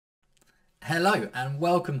Hello and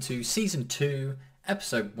welcome to season 2,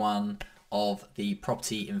 episode 1 of the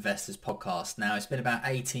Property Investors Podcast. Now, it's been about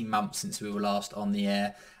 18 months since we were last on the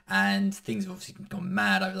air, and things have obviously gone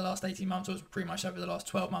mad over the last 18 months, or pretty much over the last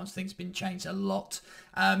 12 months. Things have been changed a lot.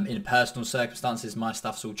 In personal circumstances, my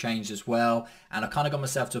stuff's all changed as well, and I kind of got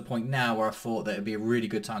myself to a point now where I thought that it'd be a really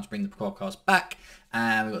good time to bring the podcast back.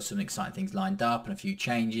 And we've got some exciting things lined up and a few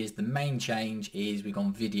changes. The main change is we've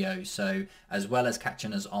gone video, so as well as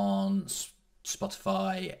catching us on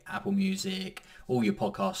Spotify, Apple Music, all your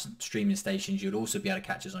podcast streaming stations, you'll also be able to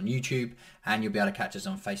catch us on YouTube, and you'll be able to catch us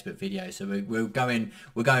on Facebook video. So we're going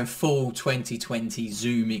full 2020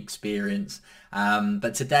 Zoom experience.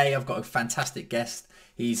 But today I've got a fantastic guest.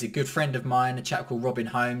 He's a good friend of mine, a chap called Robin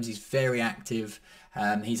Holmes. He's very active.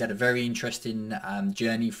 He's had a very interesting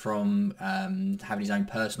journey from having his own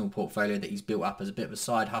personal portfolio that he's built up as a bit of a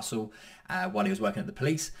side hustle while he was working at the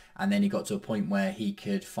police, and then he got to a point where he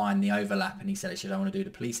could find the overlap, and he said, actually, I don't want to do the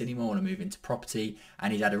police anymore, I want to move into property.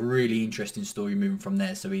 And he's had a really interesting story moving from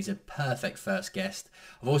there, so he's a perfect first guest.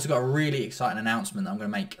 I've also got a really exciting announcement that I'm going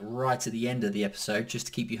to make right at the end of the episode, just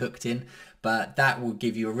to keep you hooked in, but that will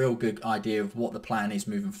give you a real good idea of what the plan is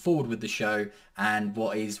moving forward with the show and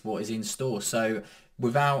what is in store. So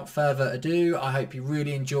without further ado, I hope you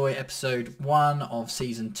really enjoy episode 1 of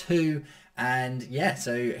season 2. And yeah,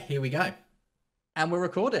 so here we go. And we're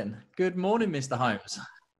recording. Good morning, Mr. Holmes.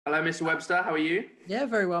 Hello, Mr. Webster. How are you? Yeah,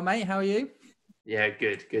 very well, mate. How are you? Yeah,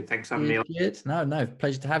 good. Thanks for having me on. Good. No,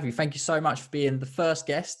 pleasure to have you. Thank you so much for being the first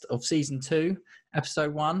guest of season 2,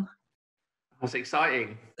 episode 1. That's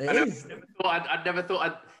exciting. I never thought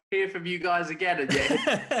I'd hear from you guys again.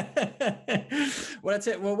 Well, that's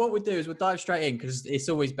it. Well, what we'll do is we'll dive straight in because it's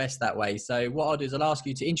always best that way. So what I'll do is I'll ask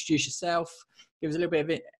you to introduce yourself, give us a little bit of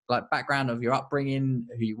it, like background of your upbringing,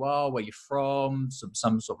 who you are, where you're from,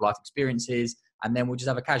 some sort of life experiences, and then we'll just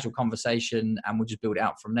have a casual conversation and we'll just build it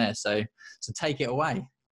out from there. So take it away.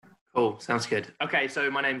 Cool. Sounds good. Okay.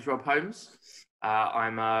 So my name's Rob Holmes.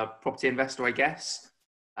 I'm a property investor, I guess.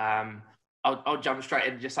 I'll jump straight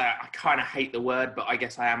in and just say I kind of hate the word, but I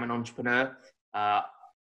guess I am an entrepreneur.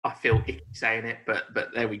 I feel icky saying it, but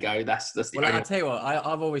there we go. That's the well, I'll tell you what,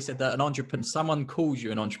 I've always said that an entrepreneur, someone calls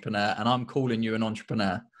you an entrepreneur, and I'm calling you an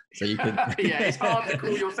entrepreneur. So you can. Yeah, it's hard to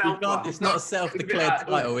call yourself one. It's not a self-declared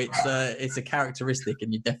title. It's a characteristic,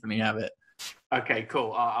 and you definitely have it. Okay,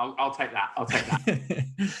 cool. I'll take that.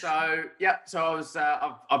 So yeah,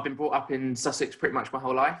 I've been brought up in Sussex pretty much my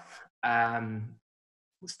whole life.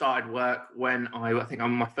 Started work when I think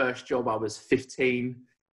on my first job I was 15,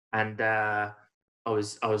 and I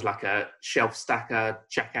was like a shelf stacker,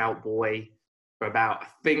 checkout boy for about, I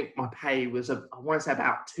think my pay was I want to say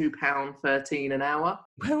about £2.13 an hour.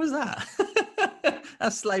 Where was that?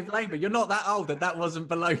 That's slave labour. You're not that old, and that wasn't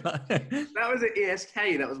below that. That was at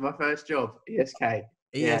ESK. That was my first job. ESK.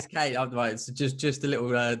 ESK. Yeah. Right. So just a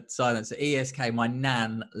little silence. At ESK, my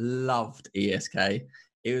nan loved ESK.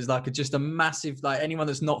 It was like just a massive, like anyone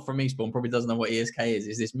that's not from Eastbourne probably doesn't know what ESK is.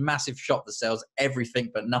 It's this massive shop that sells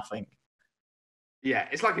everything but nothing. Yeah,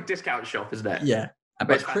 it's like a discount shop, isn't it? Yeah,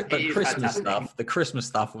 but Christmas stuff. The Christmas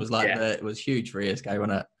stuff was like it was huge for ESK,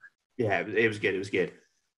 wasn't it? Yeah, it was good. It was good.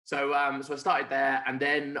 So I started there, and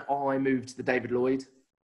then I moved to the David Lloyd. So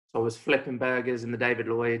I was flipping burgers in the David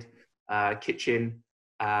Lloyd kitchen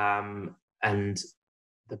and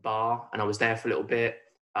the bar, and I was there for a little bit.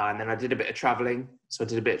 And then I did a bit of traveling. So I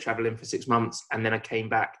did a bit of traveling for 6 months, and then I came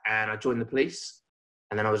back and I joined the police.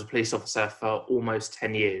 And then I was a police officer for almost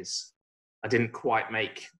 10 years. I didn't quite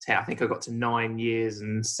make 10. I think I got to 9 years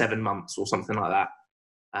and 7 months or something like that.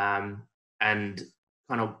 And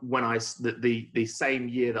kind of when the same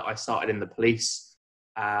year that I started in the police,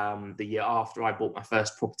 the year after I bought my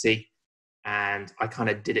first property, and I kind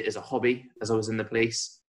of did it as a hobby as I was in the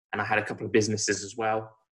police. And I had a couple of businesses as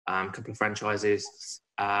well, a couple of franchises.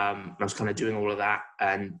 I was kind of doing all of that,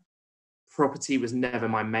 and property was never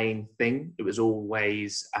my main thing. It was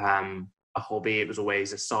always a hobby. It was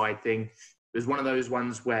always a side thing. It was one of those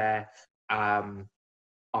ones where I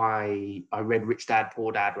read Rich Dad,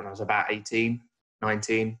 Poor Dad when I was about 18,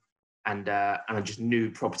 19, and I just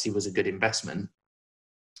knew property was a good investment.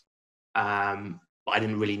 But I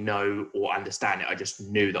didn't really know or understand it. I just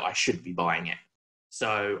knew that I should be buying it.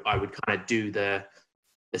 So I would kind of do the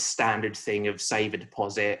standard thing of save a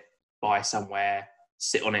deposit, buy somewhere,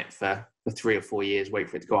 sit on it for 3 or 4 years, wait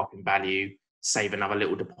for it to go up in value, save another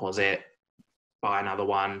little deposit, buy another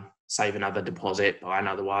one, save another deposit, buy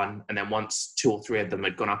another one. And then once 2 or 3 of them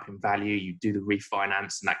had gone up in value, you do the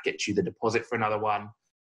refinance, and that gets you the deposit for another one.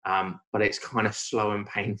 But it's kind of slow and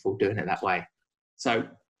painful doing it that way. So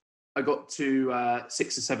I got to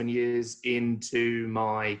 6 or 7 years into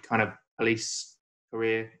my kind of police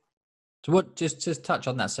career. So what? Just touch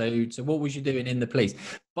on that. So what was you doing in the police?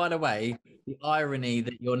 By the way, the irony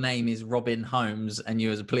that your name is Robin Holmes and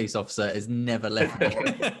you as a police officer has never left me.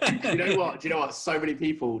 Do you know what? So many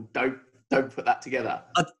people don't put that together.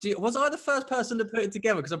 Was I the first person to put it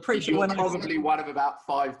together? Because I'm pretty sure You're probably one of about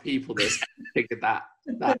 5 people that's figured that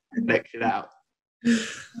connection out.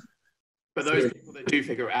 But those people that do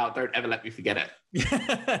figure it out don't ever let me forget it.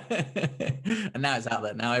 And now it's out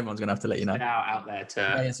there. Now everyone's going to have to let you know. Now out there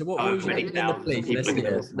to. So what was you doing in the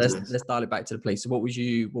police? Let's dial it back to the police. So what was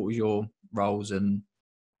your roles and?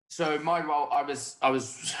 So my role, I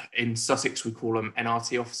was in Sussex. We call them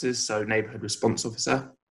NRT officers, so neighbourhood response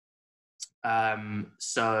officer.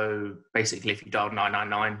 So basically, if you dialed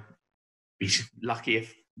 999, be lucky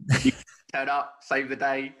if you turn up, save the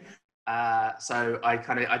day. So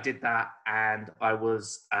I did that, and I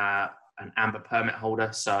was an amber permit holder,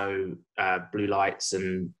 so blue lights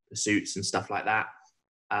and pursuits and stuff like that.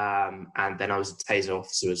 And then I was a taser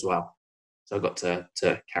officer as well, so I got to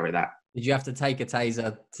carry that. Did you have to take a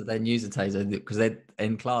taser to then use a taser? Because they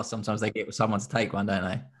in class sometimes they get someone to take one, don't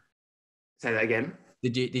they? Say that again.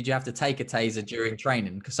 Did you have to take a taser during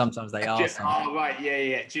training? Because sometimes they ask. Oh right,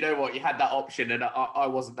 yeah. Do you know what? You had that option, and I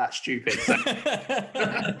wasn't that stupid. So.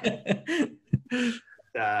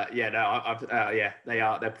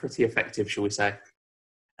 They're pretty effective, shall we say?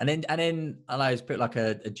 And then I know it's put like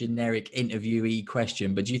a generic interviewee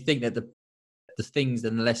question, but do you think that the things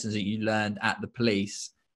and the lessons that you learned at the police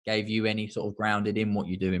gave you any sort of grounded in what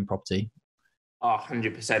you do in property?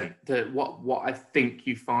 100%. What I think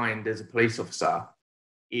you find as a police officer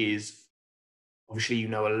is obviously you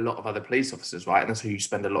know a lot of other police officers, right? And that's who you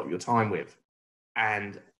spend a lot of your time with.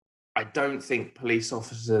 And I don't think police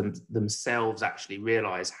officers themselves actually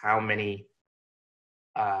realise how many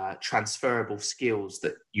transferable skills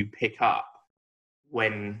that you pick up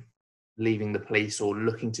when leaving the police or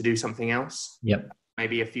looking to do something else. Yep.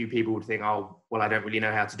 Maybe a few people would think, oh, well, I don't really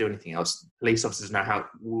know how to do anything else. Police officers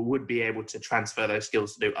would be able to transfer those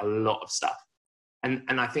skills to do a lot of stuff. And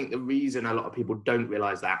I think the reason a lot of people don't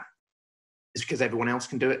realise that is because everyone else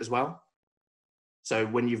can do it as well. So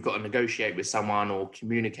when you've got to negotiate with someone or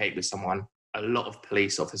communicate with someone, a lot of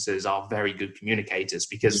police officers are very good communicators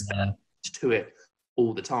because they're to it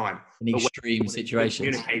all the time. In extreme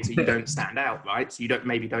situations. Communicator, you don't stand out, right? So you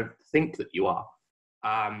don't think that you are.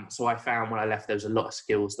 So I found when I left, there was a lot of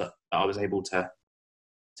skills that I was able to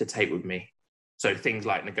take with me. So things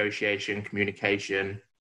like negotiation, communication,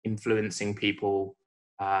 influencing people,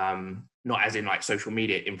 not as in like social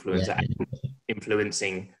media influence,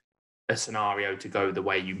 influencing a scenario to go the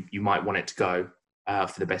way you might want it to go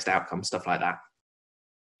for the best outcome, stuff like that.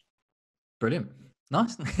 Brilliant.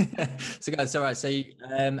 Nice. So guys, all right. So,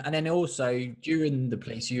 and then also during the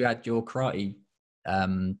police, you had your karate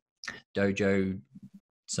dojo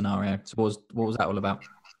scenario. So what was that all about?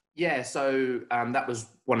 Yeah, so that was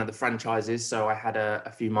one of the franchises. So I had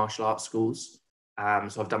a few martial arts schools.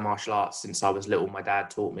 So I've done martial arts since I was little. My dad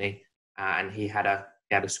taught me, and he had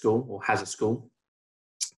a school, or has a school.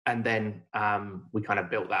 And then we kind of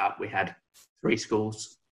built that up. We had 3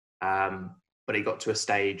 schools, but it got to a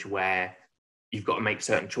stage where you've got to make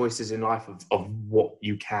certain choices in life of what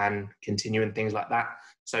you can continue and things like that.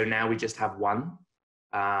 So now we just have 1.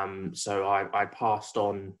 So I passed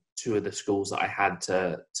on 2 of the schools that I had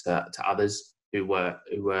to others who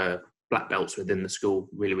were black belts within the school,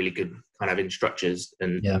 really, really good kind of instructors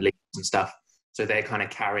and leaders and stuff. So they're kind of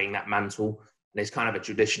carrying that mantle. And it's kind of a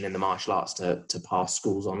tradition in the martial arts to pass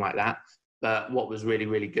schools on like that. But what was really,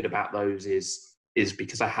 really good about those is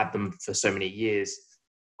because I had them for so many years,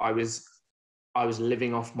 I was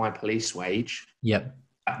living off my police wage. Yep.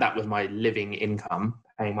 That was my living income,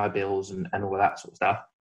 paying my bills and all of that sort of stuff.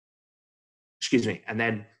 Excuse me. And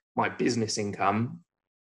then my business income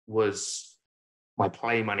was my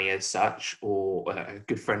play money as such, or a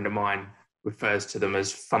good friend of mine refers to them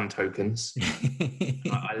as fun tokens.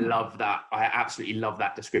 I love that. I absolutely love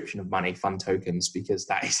that description of money, fun tokens, because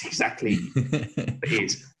that is exactly what it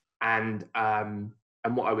is. And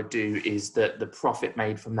what I would do is that the profit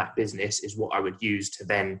made from that business is what I would use to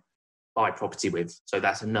then buy property with. So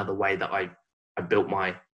that's another way that I built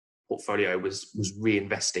my portfolio, was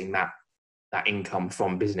reinvesting that income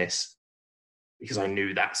from business, because I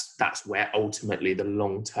knew that's where ultimately the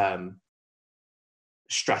long-term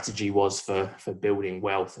strategy was for building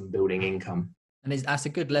wealth and building income. And that's a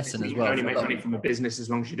good lesson as well. You can only make money from a business as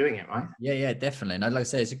long as you're doing it, right? Yeah, definitely. And like I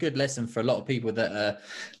say, it's a good lesson for a lot of people that are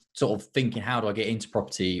sort of thinking, how do I get into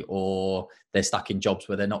property? Or they're stuck in jobs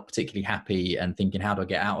where they're not particularly happy and thinking, how do I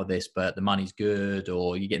get out of this? But the money's good,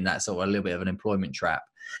 or you're getting that sort of a little bit of an employment trap.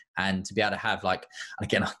 And to be able to have like,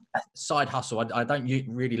 again, side hustle, I don't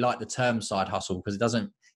really like the term side hustle because it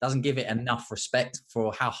doesn't give it enough respect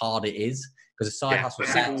for how hard it is. Because a side hustle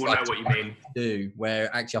people will know what you mean.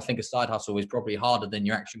 Where actually I think a side hustle is probably harder than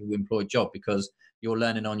your actual employed job, because you're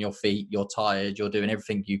learning on your feet, you're tired, you're doing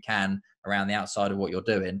everything you can around the outside of what you're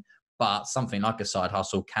doing. But something like a side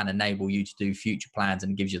hustle can enable you to do future plans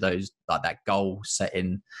and gives you those, like that goal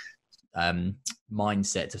setting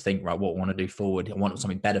mindset to think, right, what I want to do forward. I want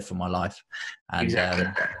something better for my life. And Exactly.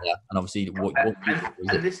 and obviously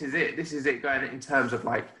and this is it going in terms of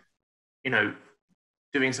like,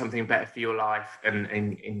 doing something better for your life and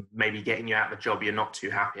maybe getting you out of the job you're not too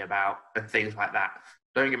happy about and things like that.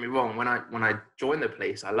 Don't get me wrong, when I joined the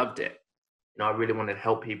police, I loved it. I really wanted to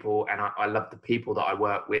help people, and I love the people that I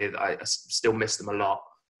work with. I still miss them a lot.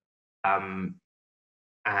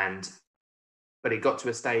 But it got to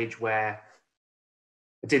a stage where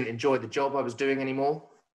I didn't enjoy the job I was doing anymore.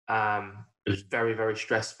 It was very, very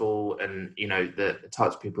stressful, and the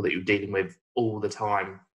types of people that you're dealing with all the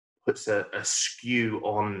time puts a skew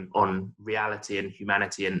on reality and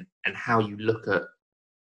humanity and how you look at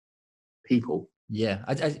people. Yeah,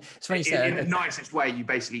 it's funny you say in the nicest way. You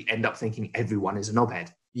basically end up thinking everyone is a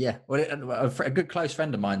knobhead. Yeah, well, a good close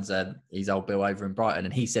friend of mine's he's old Bill over in Brighton,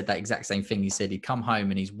 and he said that exact same thing. He said he'd come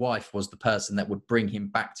home and his wife was the person that would bring him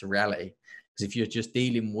back to reality. Because if you're just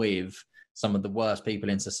dealing with some of the worst people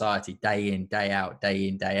in society day in, day out,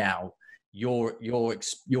 your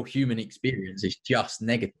human experience is just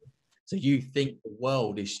negative. So you think the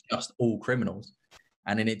world is just all criminals,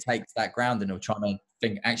 and then it takes that grounding of trying to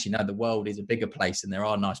think, actually, no, the world is a bigger place, and there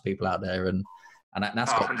are nice people out there, and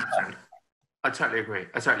that's 100%. I totally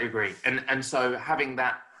agree. And so having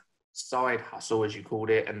that side hustle, as you called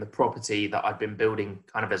it, and the property that I'd been building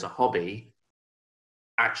kind of as a hobby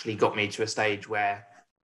actually got me to a stage where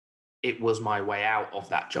it was my way out of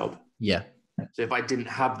that job. Yeah. So if I didn't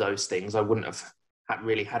have those things, I wouldn't have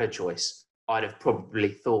really had a choice. I'd have probably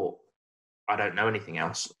thought, I don't know anything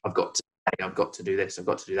else. I've got to do this. I've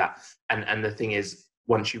got to do that. And the thing is,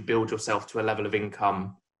 once you build yourself to a level of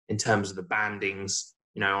income in terms of the bandings,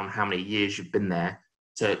 on how many years you've been there,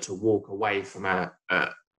 to walk away from a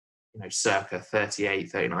circa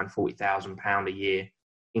 38, 39, 40,000 pound a year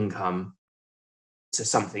income to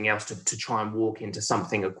something else, to try and walk into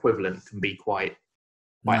something equivalent can be quite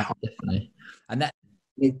hard. Definitely. And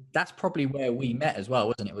that's probably where we met as well,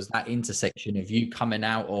 wasn't it? It was that intersection of you coming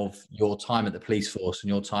out of your time at the police force and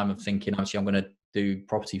your time of thinking, actually, I'm going to do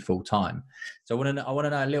property full time. So I want to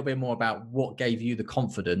know a little bit more about what gave you the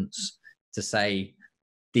confidence to say,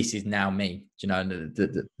 this is now me.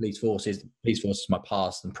 The police force is my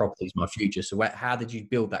past and property is my future. So how did you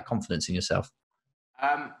build that confidence in yourself?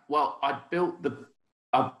 Well, I built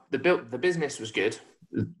the business was good.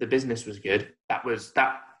 The business was good.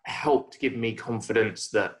 That helped give me confidence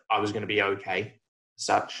that I was going to be okay.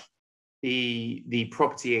 Such the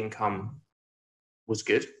property income was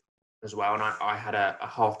good as well, and I had a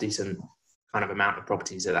half decent kind of amount of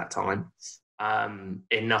properties at that time,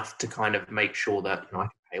 enough to kind of make sure that I could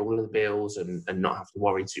pay all of the bills and not have to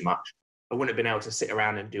worry too much. I wouldn't have been able to sit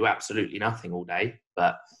around and do absolutely nothing all day,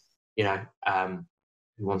 but who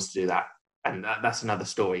wants to do that? And that's another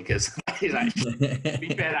story, because that is actually, to be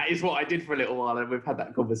fair, that is what I did for a little while, and we've had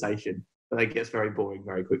that conversation, but it gets very boring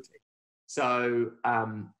very quickly. So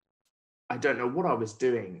I don't know what I was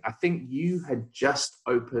doing. I think you had just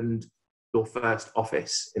opened your first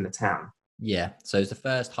office in the town. Yeah, so it's the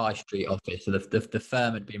first high street office. So the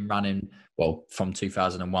firm had been running, well, from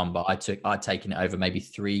 2001, but I'd taken it over maybe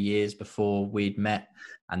 3 years before we'd met,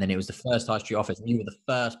 and then it was the first high street office, and you were the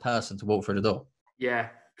first person to walk through the door. Yeah,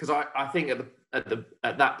 because I think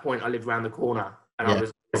at that point I lived around the corner, and I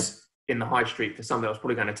was in the high street for something. I was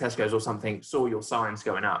probably going to Tesco's or something. Saw your signs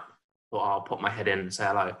going up. Thought, I'll pop my head in and say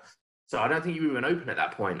hello. So I don't think you were even open at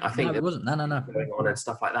that point. I think it wasn't. No. Going on and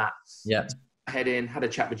stuff like that. Yeah. Head in, had a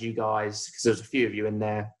chat with you guys, because there was a few of you in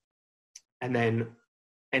there, and then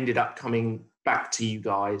ended up coming back to you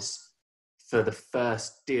guys for the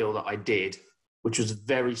first deal that I did, which was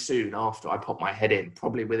very soon after I popped my head in,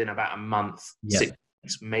 probably within about a month, 6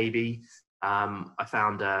 weeks maybe. I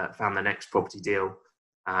found the next property deal,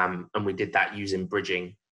 and we did that using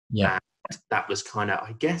bridging. Yeah. And that was kind of,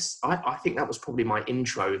 I guess, I think that was probably my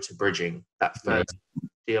intro to bridging, that first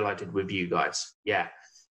deal I did with you guys. Yeah.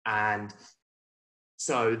 And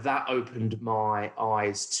so that opened my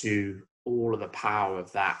eyes to all of the power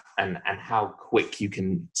of that, and how quick you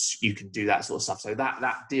can do that sort of stuff. So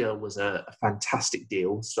that deal was a fantastic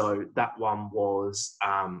deal. So that one was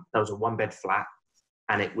that was a 1-bed flat,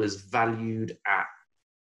 and it was valued at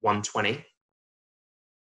 120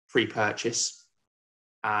 pre-purchase.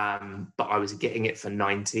 but I was getting it for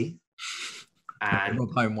 90. And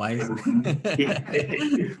Rob Home ways. what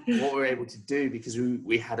we were able to do, because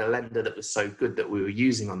we had a lender that was so good that we were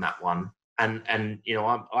using on that one, and you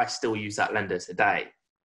know, I still use that lender today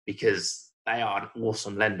because they are an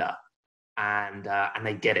awesome lender, and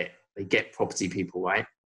they get it. They get property people, right?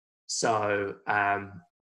 So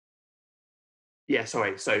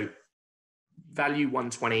so value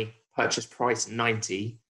 120, purchase price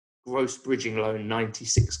 90, gross bridging loan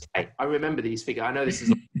 96k. I remember these figures. I know this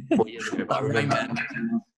is 4 years ago, but I remember.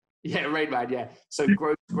 Yeah, Rain Man, yeah. So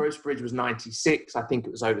gross bridge was 96. I think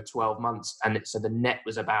it was over 12 months. And so the net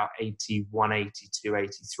was about 81, 82,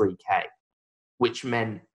 83k, which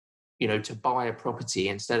meant, you know, to buy a property,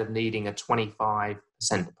 instead of needing a 25%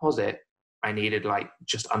 deposit, I needed like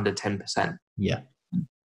just under 10%. Yeah.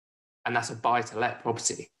 And that's a buy-to-let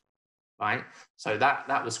property, right? So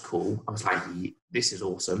that was cool. I was like, this is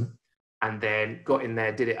awesome. And then got in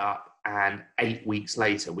there, did it up, and 8 weeks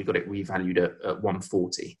later, we got it revalued at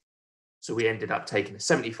 140. So we ended up taking a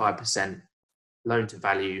 75% loan to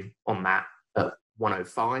value on that at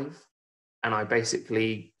 105. And I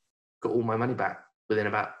basically got all my money back within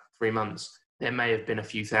about 3 months. There may have been a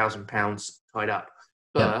few £1,000s tied up,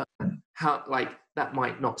 but how, like, that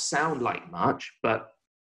might not sound like much, but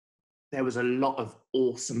there was a lot of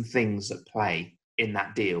awesome things at play in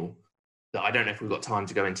that deal that I don't know if we've got time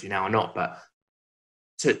to go into now or not, but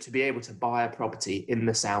to be able to buy a property in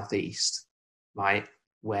the Southeast, right,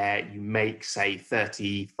 where you make, say,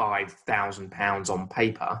 £35,000 on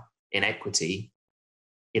paper in equity,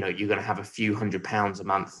 you know, you're going to have a few £100 a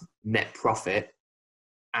month net profit,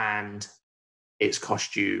 and it's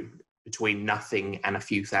cost you between nothing and a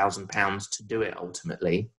few £1,000s to do it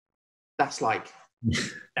ultimately. That's like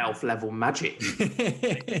elf level magic.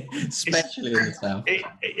 Especially in the South.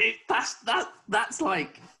 That's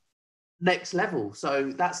like next level.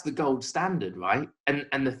 So that's the gold standard, right?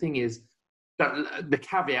 And the thing is, the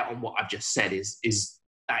caveat on what I've just said is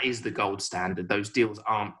that is the gold standard. Those deals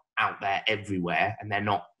aren't out there everywhere, and they're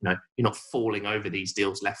not, you know, you're not falling over these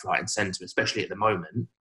deals left, right, and centre, especially at the moment.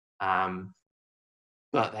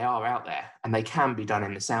 But they are out there, and they can be done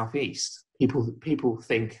in the Southeast. People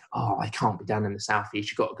think, oh, I can't be done in the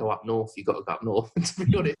Southeast. You've got to go up north. You've got to go up north. And to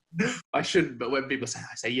be honest, I shouldn't. But when people say,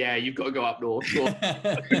 I say, yeah, you've got to go up north.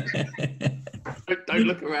 Don't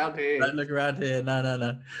look around here. Don't look around here.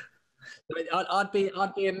 No. I'd be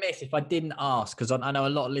amiss if I didn't ask, because I know a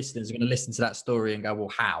lot of listeners are going to listen to that story and go,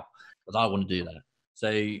 well, how? Because I want to do that. So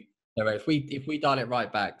if we dial it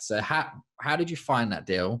right back, so how did you find that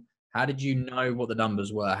deal? How did you know what the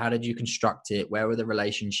numbers were? How did you construct it? Where were the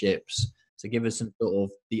relationships? So give us some sort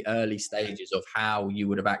of the early stages of how you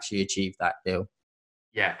would have actually achieved that deal.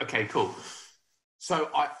 Yeah. Okay, cool. So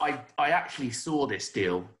I actually saw this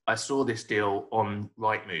deal. I saw this deal on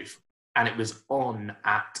Rightmove, and it was on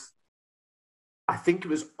at, I think it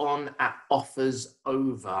was on at offers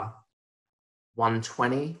over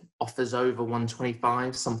 120, offers over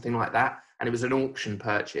 125, something like that. And it was an auction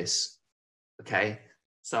purchase. Okay.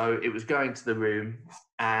 So it was going to the room,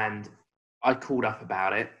 and I called up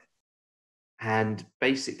about it. And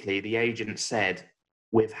basically the agent said,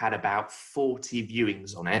 we've had about 40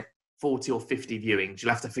 viewings on it, 40 or 50 viewings.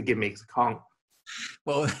 You'll have to forgive me because I can't.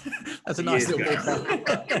 Well, that's a nice little bit.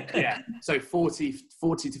 Yeah. So 40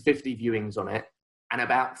 to 50 viewings on it. And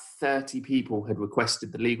about 30 people had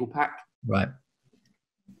requested the legal pack. Right.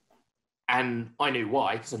 And I knew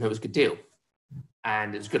why, because I knew it was a good deal.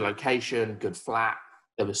 And it was a good location, good flat.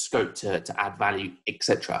 There was scope to add value,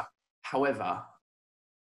 etc. However,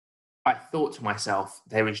 I thought to myself,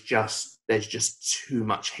 there's just too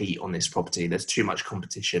much heat on this property. There's too much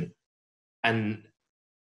competition. And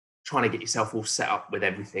trying to get yourself all set up with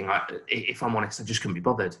everything, if I'm honest, I just couldn't be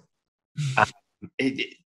bothered.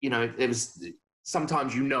 There was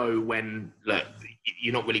sometimes, when, look,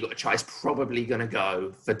 you're not really got a choice, probably going to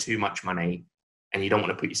go for too much money, and you don't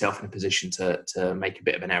want to put yourself in a position to make a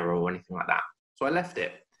bit of an error or anything like that. So I left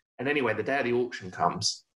it. And anyway, the day of the auction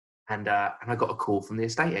comes, and I got a call from the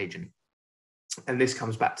estate agent. And this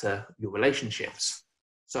comes back to your relationships.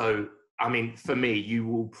 So, I mean, for me, you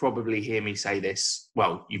will probably hear me say this.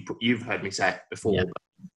 Well, you've heard me say it before, yeah. But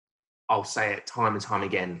I'll say it time and time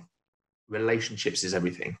again. Relationships is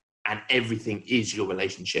everything, and everything is your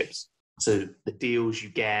relationships. So the deals you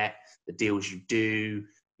get, the deals you do,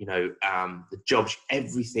 the jobs,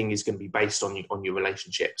 everything is going to be based on your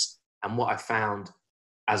relationships. And what I found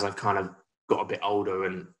as I've kind of got a bit older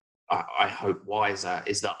and I hope wiser,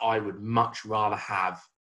 is that I would much rather have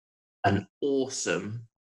an awesome,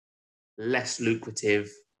 less lucrative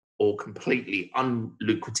or completely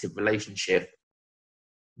unlucrative relationship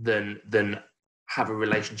than have a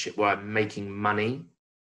relationship where I'm making money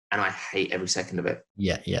and I hate every second of it.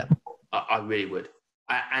 Yeah, yeah. I really would.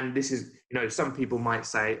 And this is, some people might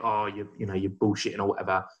say, oh, you're bullshitting or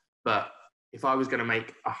whatever. But if I was going to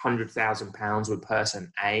make £100,000 with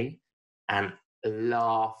person A and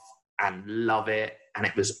laugh and love it, and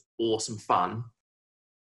it was awesome fun,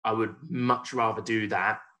 I would much rather do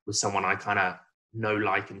that with someone I kind of know,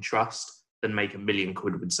 like, and trust than make £1 million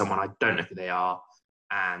with someone I don't know who they are.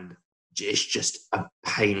 And it's just a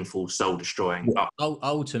painful, soul destroying.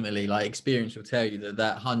 Ultimately, like, experience will tell you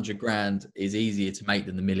that 100 grand is easier to make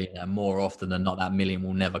than the million, and more often than not, that million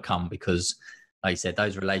will never come because, like you said,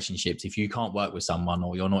 those relationships, if you can't work with someone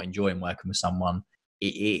or you're not enjoying working with someone,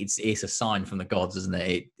 it's a sign from the gods, isn't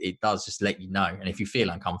it? It does just let you know. And if you feel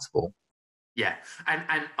uncomfortable. Yeah. And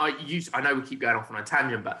I know we keep going off on a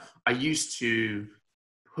tangent, but I used to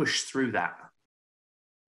push through that.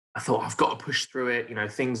 I thought, I've got to push through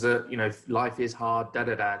it. Things are, life is hard, da,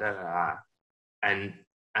 da, da, da, da. And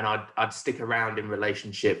I'd stick around in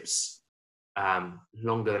relationships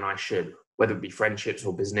longer than I should, whether it be friendships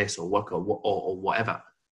or business or work or whatever.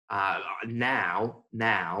 Now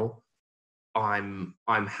I'm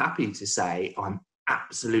happy to say I'm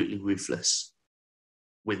absolutely ruthless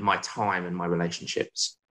with my time and my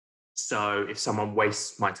relationships. So if someone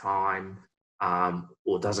wastes my time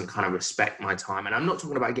or doesn't kind of respect my time, and I'm not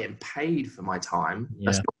talking about getting paid for my time,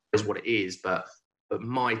 that's not always what it is, but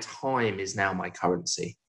my time is now my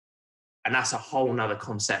currency. And that's a whole nother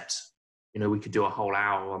concept. We could do a whole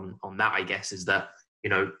hour on that, I guess, is that,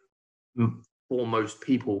 for most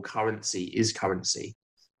people, currency is currency.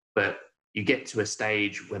 But you get to a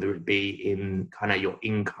stage, whether it be in kind of your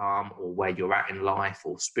income or where you're at in life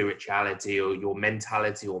or spirituality or your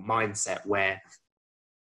mentality or mindset, where,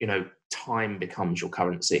 time becomes your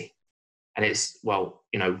currency. And it's, well,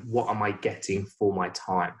 what am I getting for my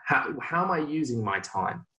time? How am I using my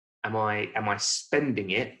time? Am I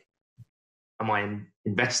spending it? Am I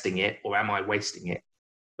investing it, or am I wasting it?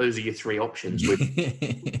 Those are your three options.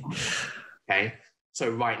 Okay. So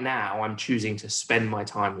right now I'm choosing to spend my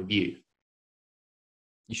time with you.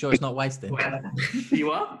 You sure it's not wasted?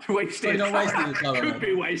 You are? Wasted. Not wasted. Could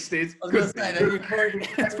be wasted. I was going to say,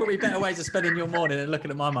 there's probably better ways of spending your morning than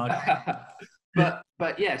looking at my mug. But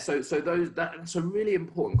yeah, so that's a really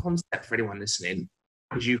important concept for anyone listening,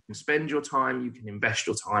 because you can spend your time, you can invest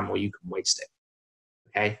your time, or you can waste it.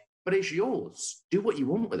 Okay? But it's yours. Do what you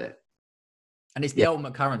want with it. And it's the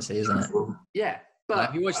ultimate currency, isn't it? Yeah. But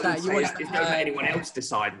like, you watch that. Don't let anyone else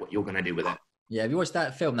decide what you're going to do with it. Yeah. Have you watched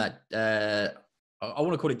that film that I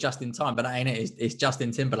want to call it Just in Time, but that ain't it. It's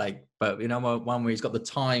Justin Timberlake. But one where he's got the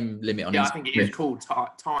time limit on his. Yeah, I think it is called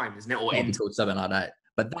Time, isn't it? Or it's called something like that.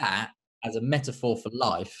 But that, as a metaphor for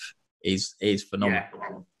life, is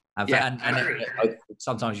phenomenal. Yeah. And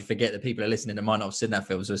sometimes you forget that people are listening that might not have seen that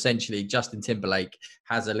film. So essentially, Justin Timberlake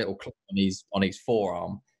has a little clock on his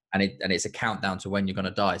forearm, and it's a countdown to when you're going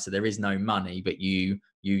to die. So there is no money, but you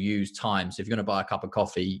use time. So if you're going to buy a cup of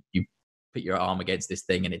coffee, you put your arm against this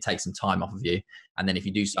thing, and it takes some time off of you. And then if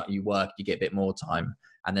you do something, you work, you get a bit more time.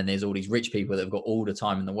 And then there's all these rich people that have got all the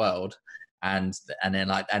time in the world. And then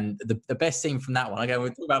the best scene from that one, again, we're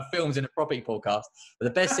talking about films in a property podcast, but the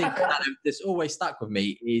best scene from that that's always stuck with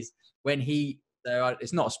me is when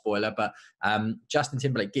it's not a spoiler, but Justin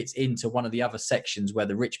Timberlake gets into one of the other sections where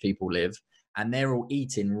the rich people live, and they're all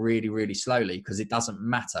eating really, really slowly because it doesn't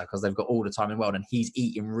matter, because they've got all the time in the world, and he's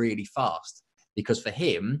eating really fast because for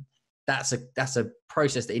him, that's a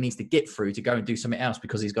process that he needs to get through to go and do something else,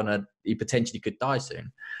 because he potentially could die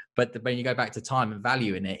soon. But when you go back to time and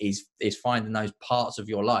value in it, is finding those parts of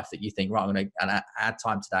your life that you think, right, I'm going to add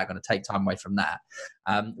time to that, I'm going to take time away from that,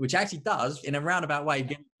 which actually does, in a roundabout way,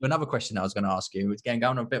 get to another question I was going to ask you, again,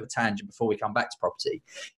 going on a bit of a tangent before we come back to property,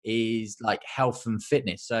 is like health and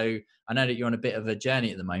fitness. So I know that you're on a bit of a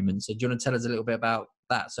journey at the moment. So do you want to tell us a little bit about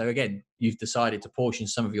that? So again, you've decided to portion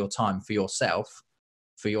some of your time for yourself,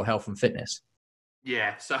 for your health and fitness.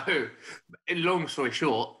 Yeah, so in long story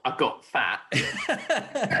short, I got fat.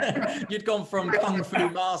 You'd gone from Kung Fu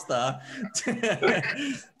Master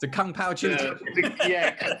to Kung Pao Chili.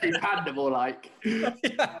 Yeah, Kung Fu Panda more like.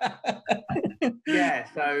 Yeah,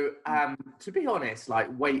 so to be honest, like,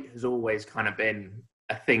 weight has always kind of been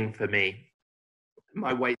a thing for me.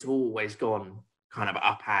 My weight's always gone kind of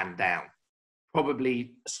up and down.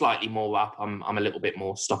 Probably slightly more up. I'm a little bit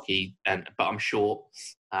more stocky, but I'm short.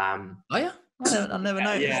 Oh yeah, I never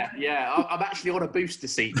noticed. Yeah. I'm actually on a booster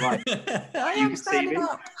seat, right? I am standing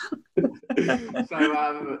up.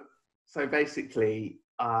 So basically,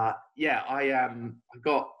 I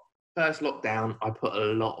got first lockdown. I put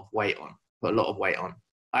a lot of weight on.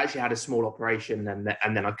 I actually had a small operation,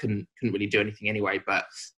 and then I couldn't really do anything anyway. But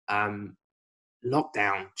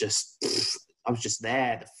lockdown, I was just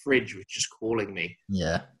there. The fridge was just calling me.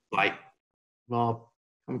 Yeah. Like, Rob,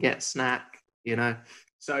 come get a snack, you know.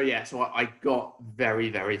 So yeah, so I got very,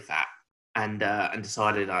 very fat, and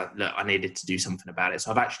decided look, I needed to do something about it.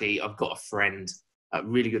 So I've got a friend, a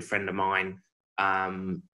really good friend of mine,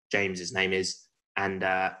 James, his name is, and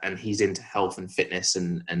he's into health and fitness,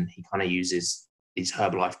 and he kind of uses these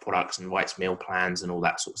Herbalife products and writes meal plans and all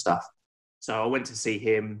that sort of stuff. So I went to see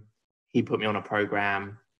him. He put me on a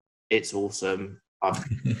program. It's awesome.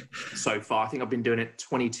 So far, I think I've been doing it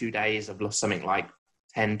 22 days. I've lost something like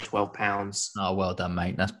 10, 12 pounds. Oh, well done,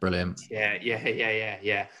 mate. That's brilliant.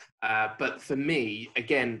 Yeah. But for me,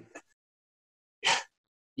 again,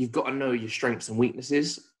 you've got to know your strengths and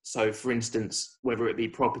weaknesses. So for instance, whether it be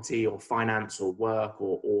property or finance or work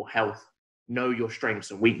or health, know your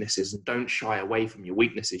strengths and weaknesses and don't shy away from your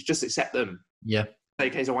weaknesses. Just accept them. Yeah.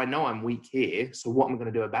 Okay, so I know I'm weak here, so what am I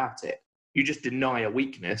going to do about it? You just deny a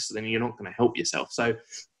weakness, then you're not going to help yourself. So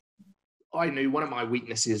I knew one of my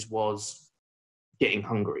weaknesses was getting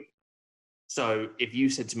hungry. So if you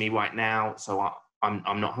said to me right now, so I'm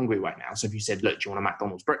not hungry right now. So if you said, look, do you want a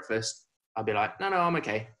McDonald's breakfast? I'd be like, no, I'm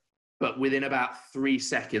okay. But within about 3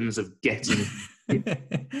 seconds of getting, I'm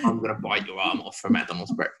going to bite your arm off for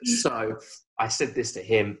McDonald's breakfast. So I said this to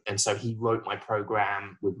him. And so he wrote my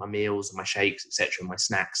program with my meals and my shakes, etc., my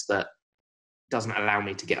snacks that doesn't allow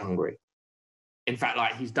me to get hungry. In fact,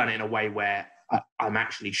 like he's done it in a way where I'm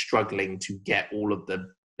actually struggling to get all of the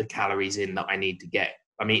calories in that I need to get.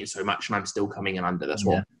 I'm eating so much and I'm still coming in under. That's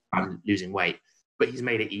why I'm losing weight. But he's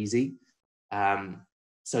made it easy.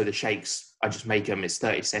 So the shakes, I just make them. It's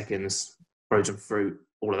 30 seconds, frozen fruit,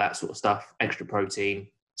 all of that sort of stuff, extra protein.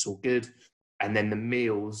 It's all good. And then the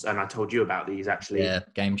meals, and I told you about these actually. Yeah,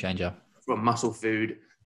 game changer. From Muscle Food,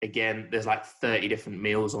 again, there's like 30 different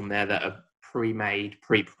meals on there that are pre-made,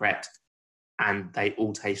 pre-prepped, and they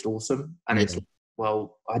all taste awesome. And it's,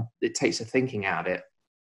 well, it takes the thinking out of it.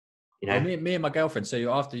 You know? Well, me and my girlfriend.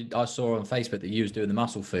 So after I saw on Facebook that you was doing the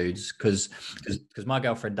muscle foods, because my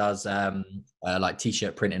girlfriend does like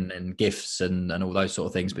t-shirt printing and gifts and all those sort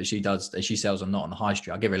of things, but she sells them not on the high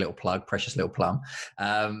street. I'll give her a little plug, precious little plum.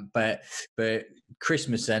 But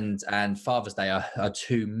Christmas and Father's Day are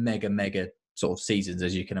two mega sort of seasons,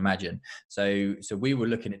 as you can imagine. So we were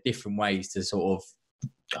looking at different ways to sort of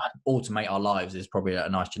automate our lives, is probably a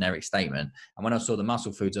nice generic statement. And when I saw the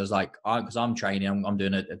muscle foods, I was like, because I'm training, I'm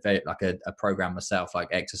doing a program myself, like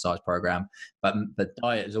exercise program, but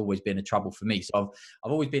diet has always been a trouble for me. So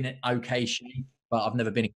I've always been in okay shape, but I've never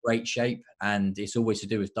been in great shape, and it's always to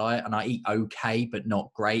do with diet. And I eat okay, but not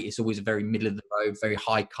great. It's always a very middle of the road, very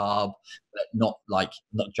high carb, but not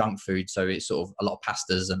junk food. So it's sort of a lot of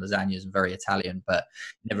pastas and lasagnas and very Italian, but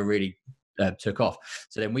never really took off.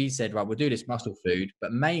 So then we said, right, we'll do this muscle food,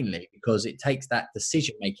 but mainly because it takes that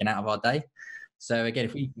decision making out of our day. So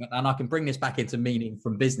again, and I can bring this back into meaning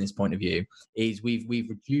from business point of view, is we've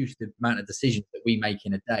reduced the amount of decisions that we make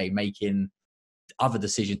in a day, making other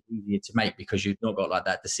decisions easier to make because you've not got like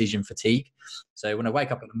that decision fatigue. So when I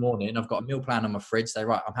wake up in the morning, I've got a meal plan on my fridge. Say,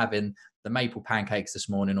 right, I'm having the maple pancakes this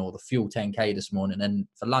morning or the Fuel 10K this morning. And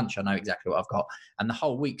for lunch, I know exactly what I've got. And the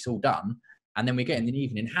whole week's all done. And then we get in the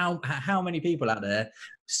evening. How many people out there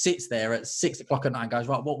sits there at 6 o'clock at night and goes,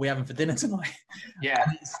 right, what are we having for dinner tonight? Yeah.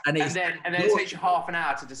 and then it takes you half an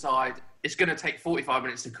hour to decide. It's going to take 45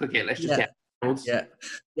 minutes to cook it. Let's just get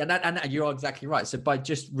and you're exactly right. So by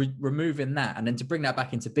just removing that, and then to bring that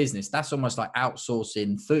back into business, that's almost like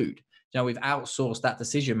outsourcing food. You know, we've outsourced that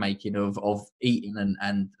decision making of eating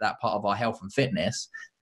and that part of our health and fitness.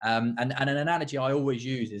 And an analogy I always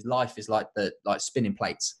use is life is like spinning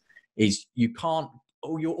plates. Is you can't,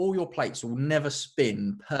 all your plates will never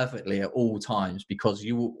spin perfectly at all times, because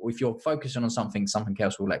if you're focusing on something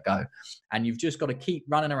else will let go, and you've just got to keep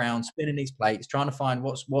running around spinning these plates trying to find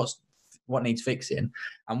what needs fixing.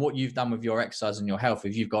 And what you've done with your exercise and your health,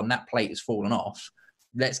 if you've gone, that plate has fallen off,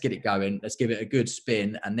 let's get it going, let's give it a good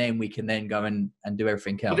spin, and then we can then go and do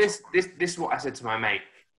everything else. Well, this is what I said to my mate.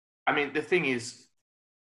 I mean, the thing is,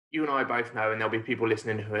 you and I both know, and there'll be people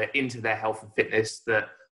listening who are into their health and fitness that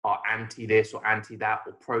are anti this or anti that,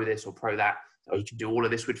 or pro this or pro that. Or you can do all of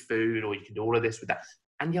this with food, or you can do all of this with that.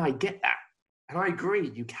 And yeah, I get that. And I agree,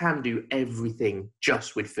 you can do everything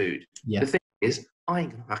just with food. Yeah. The thing is, I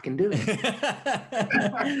ain't gonna fucking do it.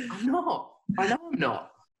 I'm not. I know I'm not.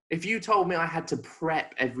 If you told me I had to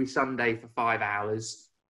prep every Sunday for 5 hours,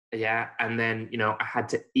 and then, I had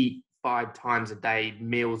to eat 5 times a day,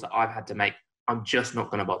 meals that I've had to make, I'm just not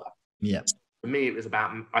gonna bother. Yeah. For me, it was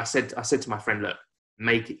about, I said to my friend, look,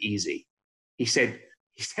 make it easy. He said,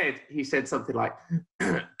 he said something like,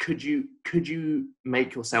 could you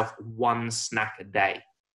make yourself one snack a day?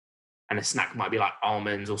 And a snack might be like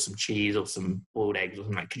almonds or some cheese or some boiled eggs or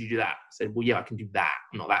something like, could you do that? I said, well, yeah, I can do that.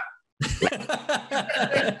 I'm not that.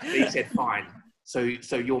 But he said, fine.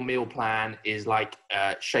 So your meal plan is like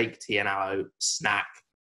shake, tea and aloe, snack,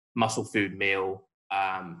 muscle food meal,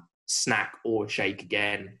 snack or shake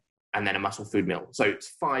again, and then a muscle food meal. So it's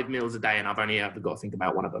 5 meals a day, and I've only ever got to think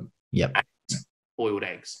about one of them. Yep. And boiled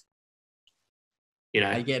eggs. You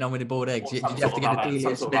know, how you getting on with the boiled eggs? Did you some have to get the some Delia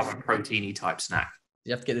sort of Smith? other proteiny type snack.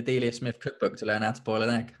 You have to get the Delia Smith cookbook to learn how to boil an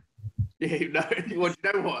egg. Yeah, no. Well,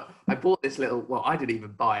 you know what? I bought this little. Well, I didn't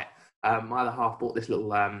even buy it. My other half bought this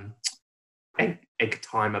little egg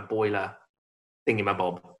timer boiler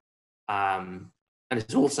thingamabob, and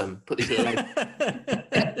it's awesome. Put this little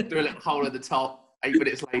egg through a little hole at the top. 8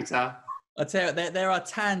 minutes later. I tell you, there are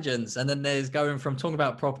tangents, and then there's going from talking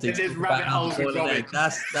about property And to there's talking about rabbit how holes to boil with an egg.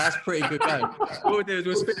 That's pretty good going. What we'll do is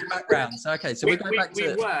we'll spin it back round. So okay, so we're going back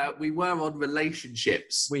to we were on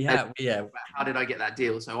relationships. We have, yeah. How did I get that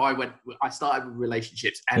deal? So I started with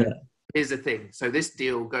relationships, and here's the thing. So this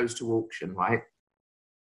deal goes to auction, right?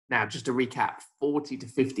 Now, just to recap, 40 to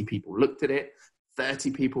 50 people looked at it.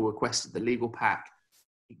 30 people requested the legal pack.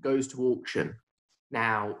 It goes to auction.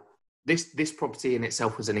 Now, this property in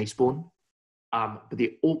itself was in Eastbourne. But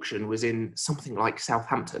the auction was in something like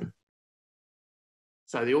Southampton.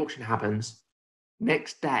 So the auction happens.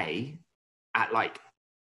 Next day at like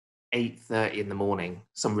 8:30 in the morning,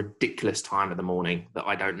 some ridiculous time of the morning that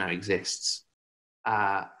I don't know exists.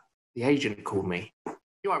 The agent called me.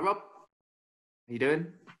 You all right, Rob? How you doing?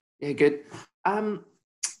 Yeah, good.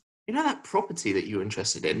 You know that property that you're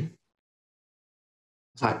interested in?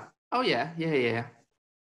 It's like, oh yeah. You're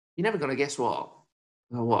never gonna guess what?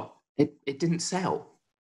 Oh, what? It didn't sell.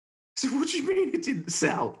 So what do you mean it didn't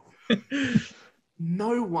sell?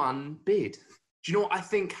 No one bid. Do you know what I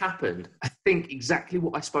think happened? I think exactly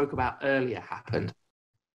what I spoke about earlier happened.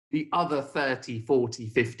 The other 30, 40,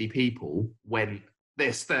 50 people went,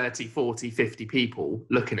 there's 30, 40, 50 people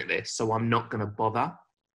looking at this, so I'm not going to bother.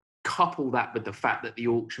 Couple that with the fact that the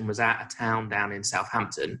auction was out of town down in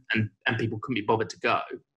Southampton and people couldn't be bothered to go.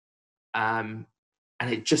 And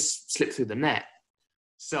it just slipped through the net.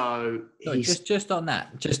 So just on that,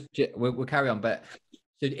 we'll carry on. But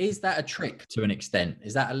so is that a trick to an extent?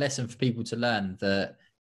 Is that a lesson for people to learn that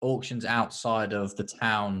auctions outside of the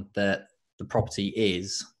town that the property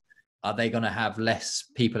is, are they going to have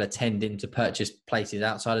less people attending to purchase places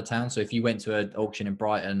outside of town? So if you went to an auction in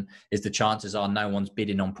Brighton, is the chances are no one's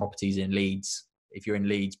bidding on properties in Leeds? If you're in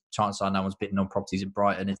Leeds, chances are no one's bidding on properties in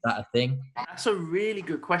Brighton. Is that a thing? That's a really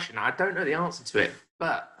good question. I don't know the answer to it,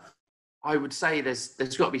 but I would say there's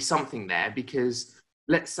got to be something there, because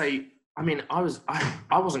let's say, I mean, I wasn't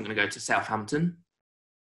going to go to Southampton.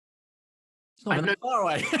 It's not that far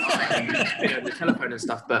away. The telephone and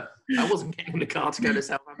stuff, but I wasn't getting in the car to go to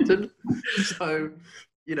Southampton. So,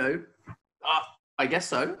 I guess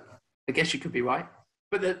so. I guess you could be right.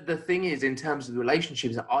 But the thing is, in terms of the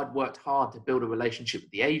relationships, I'd worked hard to build a relationship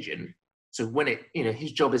with the agent. So when it,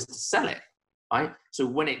 his job is to sell it, right? So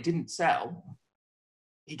when it didn't sell,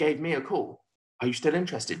 he gave me a call. Are you still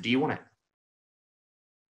interested? Do you want it?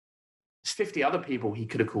 There's 50 other people he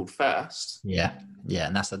could have called first. Yeah,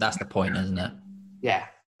 and that's the point, isn't it? Yeah,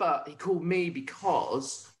 but he called me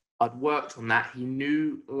because I'd worked on that. He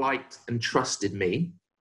knew, liked, and trusted me.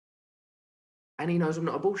 And he knows I'm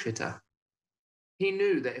not a bullshitter. He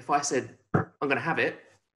knew that if I said, I'm going to have it,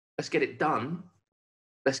 let's get it done,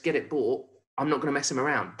 let's get it bought, I'm not going to mess him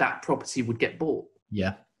around. That property would get bought.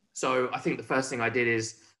 Yeah. So I think the first thing I did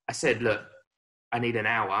is I said, look, I need an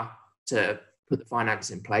hour to put the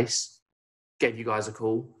finance in place. Gave you guys a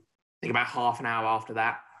call. I think about half an hour after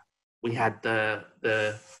that, we had the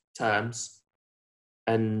terms.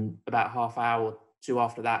 And about half hour or two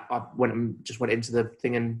after that, I went into the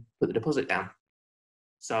thing and put the deposit down.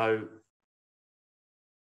 So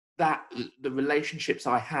that the relationships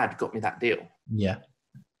I had got me that deal. Yeah.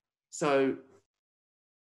 So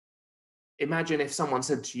imagine if someone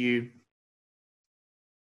said to you,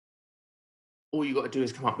 all you got to do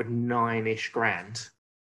is come up with 9-ish grand,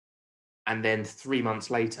 and then 3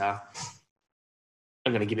 months later,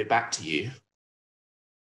 I'm going to give it back to you.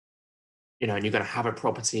 And you're going to have a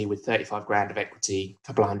property with 35 grand of equity, a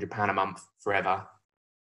couple of £100 a month forever.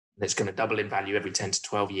 And it's going to double in value every 10 to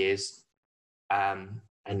 12 years.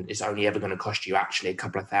 And it's only ever going to cost you actually a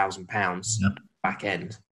couple of £1,000 back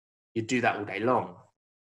end. You'd do that all day long.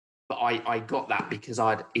 But I got that because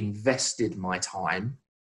I'd invested my time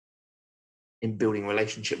in building a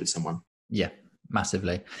relationship with someone. Yeah,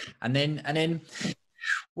 massively. And then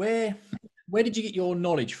where where did you get your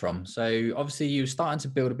knowledge from? So obviously you were starting to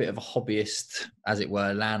build a bit of a hobbyist, as it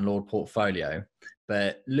were, landlord portfolio,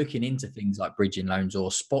 but looking into things like bridging loans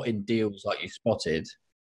or spotting deals like you spotted,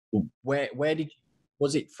 where did you,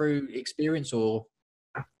 was it through experience or?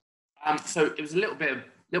 So it was a little bit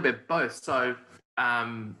of both. So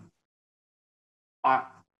I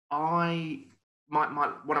my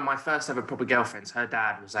one of my first ever proper girlfriends, her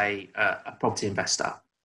dad was a property investor,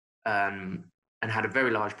 and had a very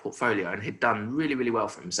large portfolio, and he'd done really, really well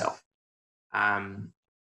for himself. My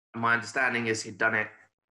understanding is he'd done it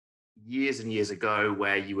years and years ago,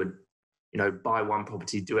 where you would, buy one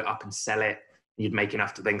property, do it up and sell it. And you'd make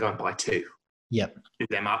enough to then go and buy two. Yep. Do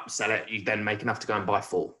them up, sell it. You'd then make enough to go and buy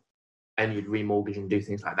four, and you'd remortgage and do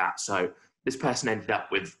things like that. So this person ended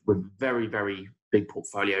up with very, very big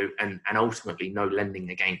portfolio and ultimately no lending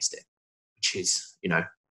against it, which is,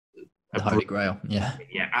 the holy grail. Yeah.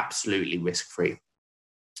 Yeah, absolutely risk-free.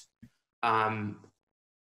 But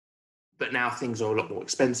now things are a lot more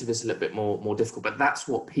expensive. It's a little bit more difficult, but that's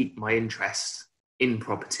what piqued my interest in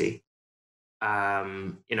property.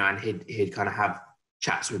 And he'd kind of have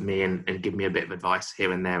chats with me and give me a bit of advice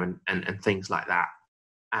here and there and things like that.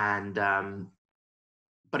 And,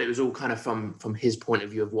 but it was all kind of from his point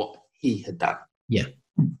of view of what he had done. Yeah.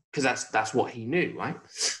 Because that's what he knew, right?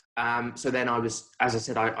 So then I was, as I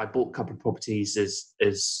said, I bought a couple of properties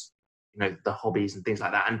as the hobbies and things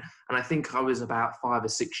like that. And I think I was about 5 or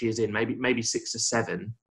 6 years in, maybe 6 or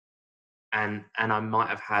 7. And I might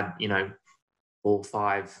have had, 4 or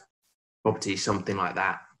 5 properties, something like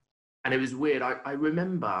that. And it was weird. I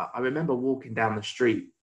remember walking down the street.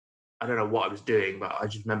 I don't know what I was doing, but I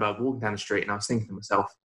just remember walking down the street and I was thinking to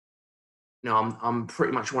myself, I'm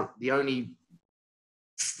pretty much the only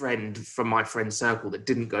friend from my friend circle that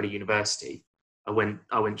didn't go to university. I went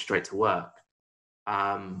straight to work.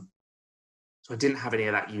 So I didn't have any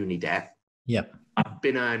of that uni debt. Yep. I've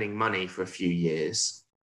been earning money for a few years.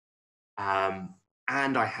 And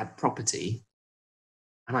I had property,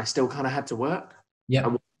 and I still kind of had to work.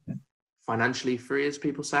 Yeah. Financially free, as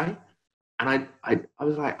people say. And I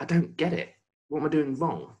was like, I don't get it. What am I doing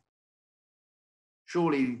wrong?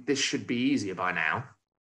 Surely this should be easier by now.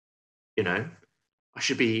 I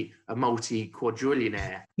should be a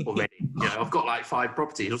multi-quadrillionaire already. I've got like 5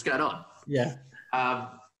 properties. What's going on? Yeah.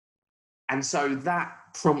 And so that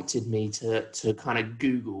prompted me to kind of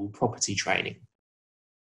Google property training.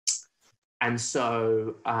 And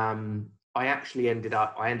so I actually ended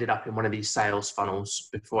up in one of these sales funnels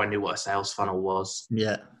before I knew what a sales funnel was.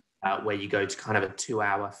 Yeah. Where you go to kind of a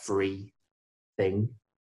 2-hour free thing.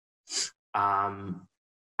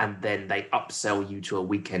 And then they upsell you to a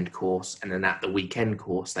weekend course. And then at the weekend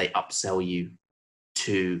course, they upsell you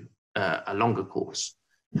to a longer course.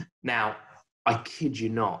 Now, I kid you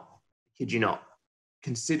not,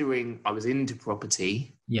 considering I was into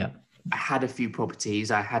property, yeah, I had a few properties.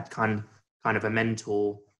 I had kind of a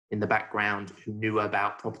mentor in the background who knew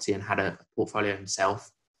about property and had a portfolio himself.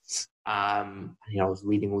 I was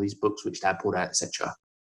reading all these books which Dad pulled out, etc.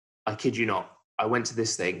 I kid you not, I went to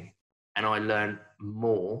this thing and I learned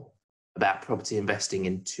more about property investing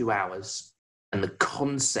in 2 hours and the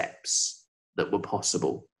concepts that were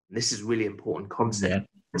possible. And this is really important concept. Yeah.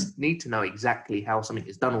 You just need to know exactly how something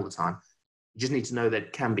is done all the time. You just need to know that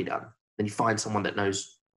it can be done. Then you find someone that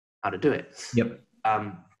knows how to do it. Yep.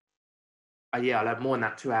 I learned more in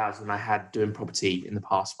that 2 hours than I had doing property in the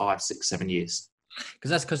past 5, 6, 7 years.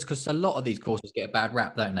 Because a lot of these courses get a bad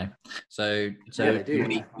rap, don't they? So yeah, they do.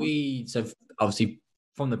 So obviously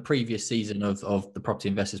from the previous season of the Property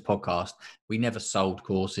Investors podcast, we never sold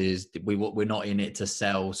courses. We're not in it to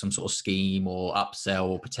sell some sort of scheme or upsell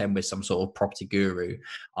or pretend we're some sort of property guru.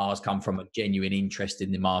 Ours come from a genuine interest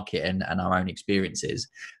in the market and our own experiences.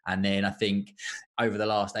 And then I think over the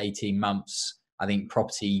last 18 months, I think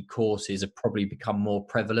property courses have probably become more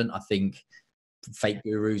prevalent. I think fake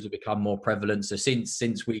gurus have become more prevalent. So since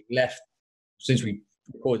we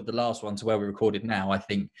recorded the last one to where we recorded now, I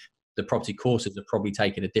think the property courses have probably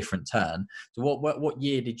taken a different turn. So what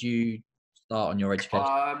year did you start on your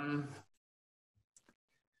education?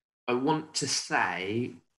 I want to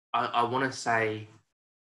say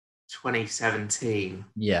 2017.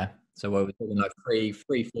 Yeah. So we're talking like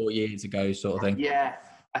 3-4 years ago sort of thing. Yeah.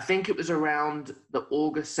 I think it was around the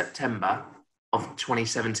August, September of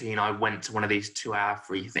 2017. I went to one of these 2-hour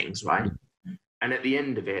free things, right? And at the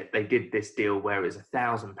end of it, they did this deal where it was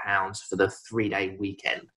 £1,000 for the 3-day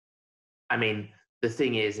weekend. I mean, the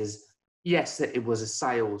thing is yes, it was a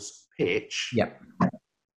sales pitch. Yep.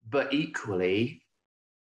 But equally,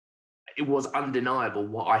 it was undeniable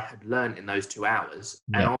what I had learned in those 2 hours.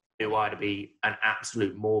 Yep. And I knew I'd be an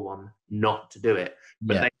absolute moron not to do it.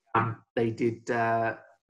 But they They did a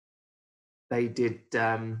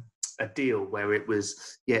deal where it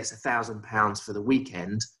was, it's £1,000 for the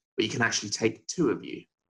weekend, but you can actually take two of you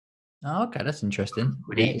Oh, okay, that's interesting.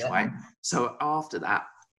 with each, right? So after that,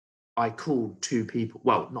 I called two people.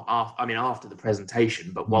 Well, not after. I mean, after the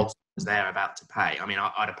presentation, but whilst I was there about to pay, I mean,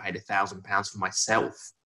 I'd have paid £1,000 for myself.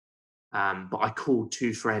 But I called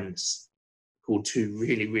two friends, called two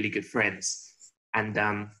really, really good friends, and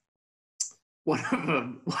one of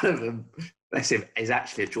them, bless him, is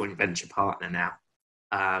actually a joint venture partner now.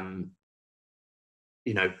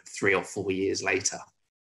 3 or 4 years later.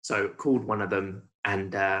 So called one of them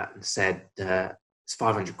and said, it's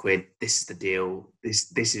 500 quid. This is the deal.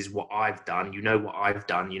 This is what I've done. You know what I've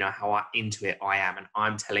done. You know how into it I am. And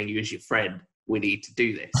I'm telling you as your friend, we need to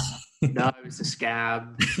do this. No, it's a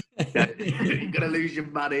scam. You're going to lose your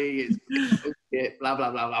money. It's blah,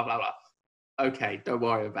 blah, blah, blah, blah, blah. Okay, don't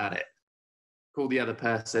worry about it. Call the other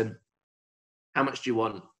person. How much do you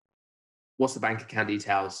want? What's the bank account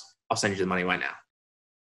details? I'll send you the money right now.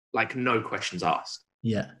 Like, no questions asked.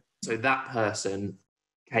 Yeah. So that person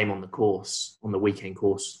came on the course, on the weekend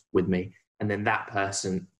course with me, and then that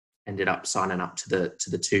person ended up signing up to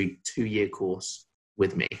the two-year course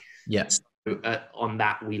with me. Yeah. So, on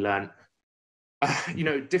that, we learned,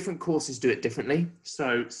 different courses do it differently.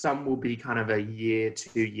 So some will be kind of a year,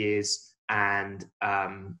 2 years, and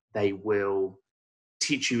they will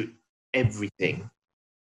teach you everything.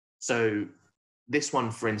 So this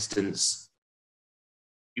one, for instance,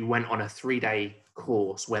 you went on a 3-day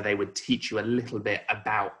course where they would teach you a little bit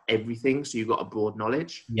about everything. So you got a broad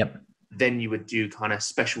knowledge. Yep. Then you would do kind of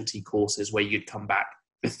specialty courses where you'd come back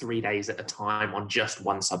for 3 days at a time on just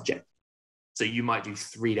one subject. So you might do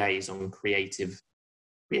 3 days on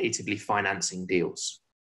creatively financing deals,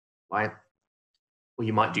 right? Or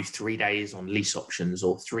you might do 3 days on lease options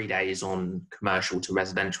or 3 days on commercial to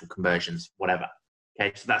residential conversions, whatever.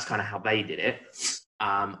 Okay, so that's kind of how they did it.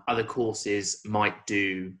 Other courses might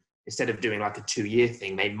do, instead of doing like a 2-year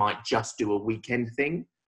thing, they might just do a weekend thing,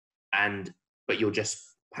 but you're just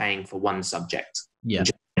paying for one subject. Yeah.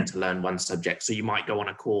 To learn one subject. So you might go on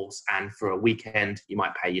a course, and for a weekend, you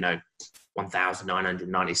might pay,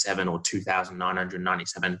 1,997 or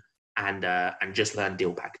 2,997, and just learn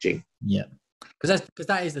deal packaging. Yeah. Because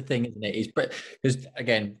that is the thing, isn't it? Because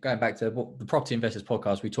again, going back to the Property Investors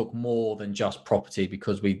Podcast, we talk more than just property,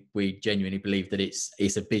 because we genuinely believe that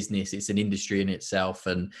it's a business, it's an industry in itself,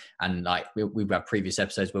 and like we've had previous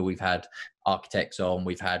episodes where we've had architects on,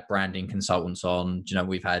 we've had branding consultants on,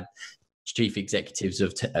 we've had chief executives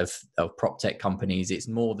of prop tech companies. It's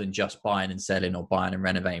more than just buying and selling or buying and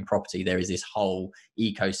renovating property. There is this whole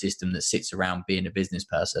ecosystem that sits around being a business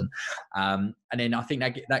person. And then I think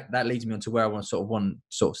that leads me on to where I want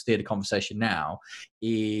to steer the conversation now,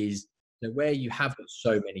 is where you have got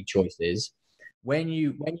so many choices. When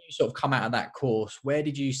you sort of come out of that course, where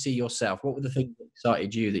did you see yourself? What were the things that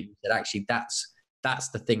excited you that you said, actually, that's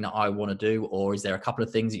the thing that I want to do? Or is there a couple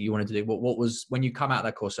of things that you wanted to do? What was, when you come out of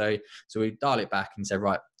that course? So we dial it back and say,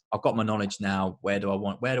 right, I've got my knowledge now. Where do I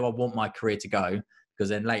want my career to go? Because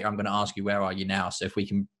then later I'm going to ask you, where are you now? So if we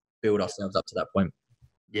can build ourselves up to that point.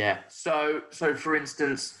 Yeah. So for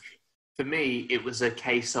instance, for me, it was a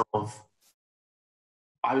case of,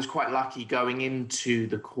 I was quite lucky going into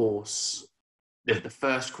the course, the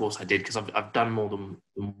first course I did, because I've done more than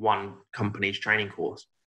one company's training course.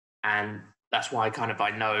 And that's why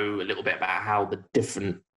I know a little bit about how the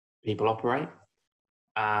different people operate.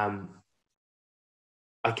 I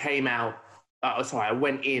came out, I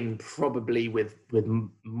went in probably with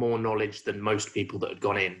more knowledge than most people that had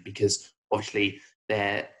gone in, because obviously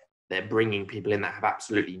they're bringing people in that have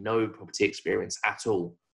absolutely no property experience at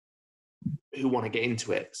all, who want to get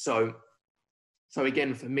into it. So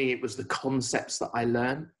again, for me, it was the concepts that I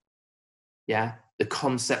learned. Yeah. The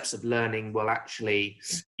concepts of learning, well, actually,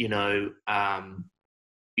 you can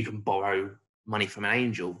borrow money from an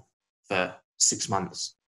angel for 6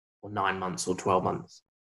 months or 9 months or 12 months.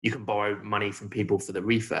 You can borrow money from people for the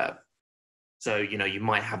refurb. So, you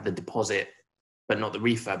might have the deposit, but not the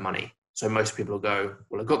refurb money. So most people will go,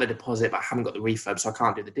 well, I've got the deposit, but I haven't got the refurb, so I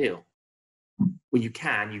can't do the deal. Well, you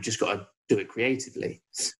can, you've just got to do it creatively.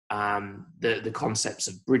 The concepts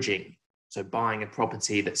of bridging. So buying a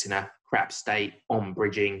property that's in a crap state, on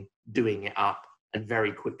bridging, doing it up, and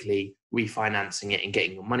very quickly refinancing it and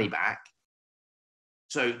getting your money back.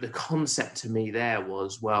 So the concept to me there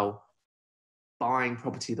was, well, buying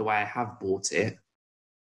property the way I have bought it,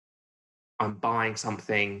 I'm buying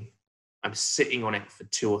something, I'm sitting on it for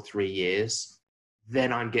 2 or 3 years,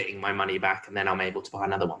 then I'm getting my money back, and then I'm able to buy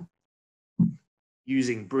another one.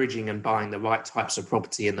 Using bridging and buying the right types of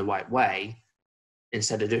property in the right way,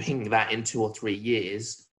 instead of doing that in 2 or 3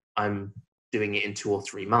 years, I'm doing it in 2 or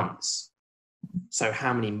 3 months. So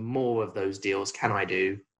how many more of those deals can I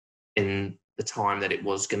do in the time that it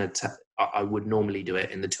was going to, I would normally do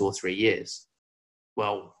it in the 2 or 3 years?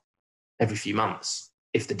 Well, every few months,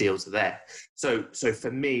 if the deals are there. So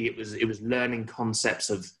for me, it was learning concepts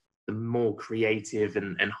of the more creative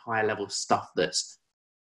and higher level stuff that's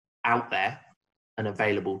out there and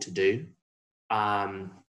available to do.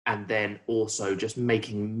 And then also just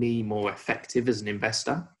making me more effective as an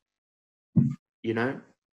investor, you know?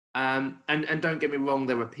 And don't get me wrong,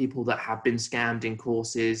 there are people that have been scammed in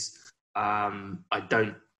courses. I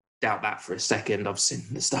don't doubt that for a second. I've seen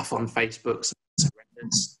the stuff on Facebook. So it's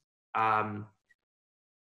horrendous.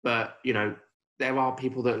 But, you know, there are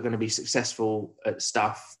people that are going to be successful at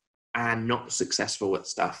stuff and not successful at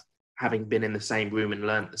stuff, having been in the same room and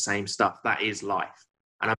learned the same stuff. That is life.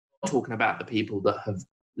 And I'm not talking about the people that have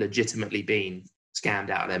legitimately been scammed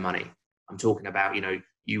out of their money. I'm talking about, you know,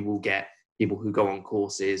 you will get people who go on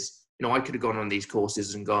courses. You know, I could have gone on these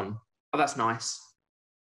courses and gone, oh, that's nice,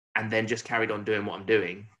 and then just carried on doing what I'm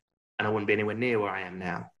doing, and I wouldn't be anywhere near where I am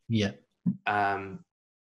now. Yeah.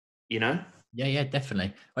 You know? Yeah,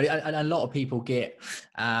 definitely. And a lot of people get,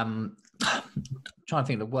 I'm trying to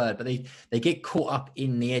think of the word, but they get caught up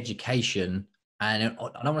in the education, and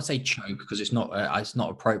I don't want to say choke because it's not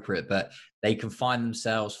appropriate, but they can find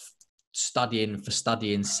themselves studying for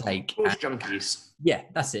studying's sake. Course junkies. Yeah,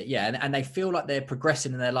 that's it. Yeah, and they feel like they're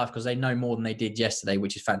progressing in their life because they know more than they did yesterday,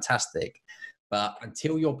 which is fantastic. But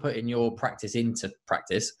until you're putting your practice into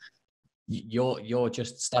practice, you're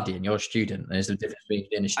just studying. You're a student. There's a difference between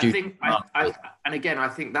being a student. And again, I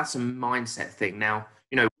think that's a mindset thing. Now,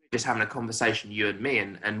 you know, we're just having a conversation, you and me,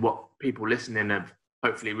 and what people listening have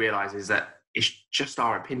hopefully realised is that it's just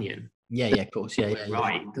our opinion. Yeah, of course. Yeah.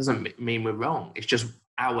 Right. Doesn't mean we're wrong. It's just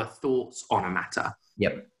our thoughts on a matter.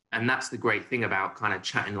 Yep. And that's the great thing about kind of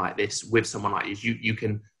chatting like this with someone like this. You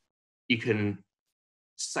can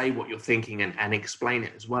say what you're thinking and explain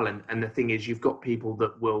it as well. And the thing is, you've got people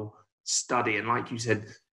that will study, and like you said,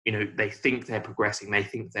 you know, they think they're progressing, they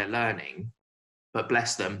think they're learning, but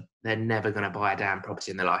bless them, they're never going to buy a damn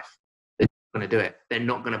property in their life. They're not going to do it. They're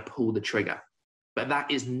not going to pull the trigger. But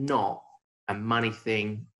that is not a money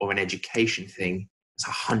thing or an education thing. It's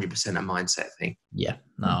 100% a mindset thing. Yeah,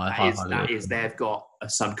 no, that is they've got a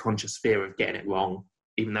subconscious fear of getting it wrong,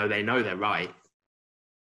 even though they know they're right.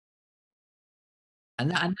 And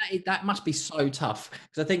that must be so tough,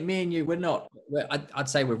 because I think me and you, I'd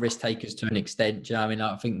say we're risk takers to an extent. You know, I mean,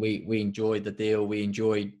 I think we enjoy the deal, we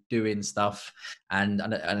enjoy doing stuff, and I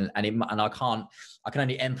can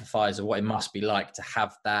only empathise of what it must be like to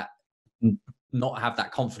have that, not have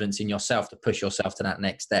that confidence in yourself to push yourself to that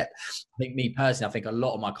next step. I think me personally, I think a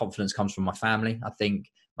lot of my confidence comes from my family. I think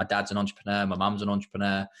my dad's an entrepreneur, my mum's an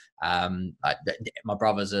entrepreneur, my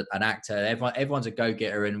brother's an actor. Everyone's a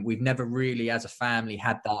go-getter, and we've never really, as a family,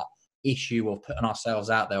 had that issue of putting ourselves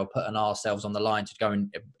out there or putting ourselves on the line to go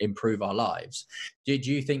and improve our lives. Do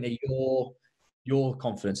you think that your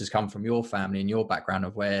confidence has come from your family and your background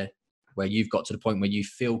of where you've got to the point where you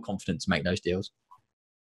feel confident to make those deals?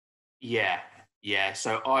 Yeah.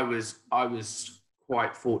 So I was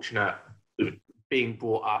quite fortunate being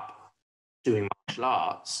brought up doing martial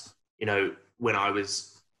arts, you know, when I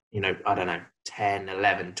was, you know, I don't know, 10,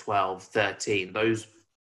 11, 12, 13, those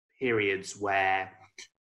periods where,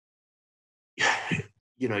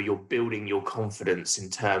 you know, you're building your confidence in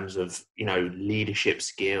terms of, you know, leadership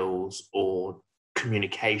skills or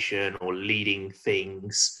communication or leading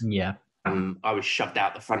things. Yeah. I was shoved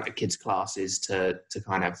out the front of kids' classes to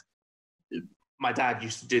kind of, my dad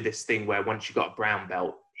used to do this thing where once you got a brown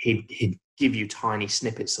belt, he'd give you tiny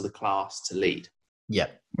snippets of the class to lead. Yeah.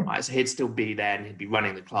 Right, so he'd still be there and he'd be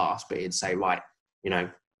running the class, but he'd say, right, you know,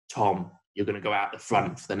 Tom, you're going to go out the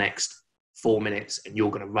front for the next 4 minutes and you're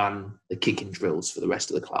going to run the kicking drills for the rest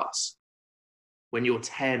of the class. When you're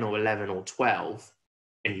 10 or 11 or 12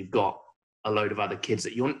 and you've got a load of other kids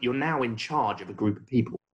that you're now in charge of a group of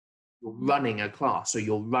people, you're running a class. So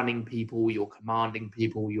you're running people, you're commanding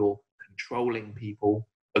people, you're controlling people,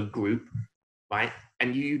 a group, right?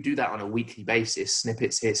 And you do that on a weekly basis,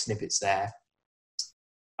 snippets here, snippets there,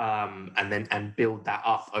 and build that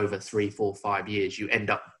up over 3, 4, 5 years. You end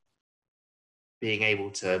up being able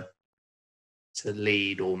to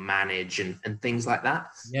lead or manage and things like that.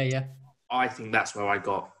 Yeah. I think that's where I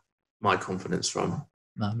got my confidence from.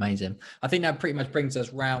 No, amazing. I think that pretty much brings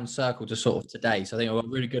us round circle to sort of today. So I think I've got a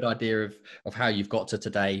really good idea of how you've got to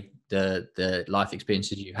today, the life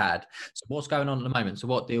experiences you had. So what's going on at the moment? So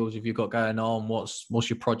what deals have you got going on? What's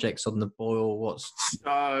your projects on the boil? What's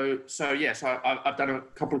So I've done a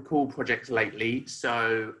couple of cool projects lately.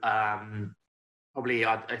 So probably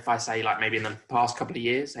if I say like maybe in the past couple of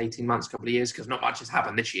years, 18 months, couple of years, because not much has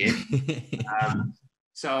happened this year.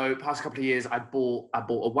 So past couple of years, I bought a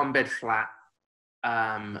 1-bed flat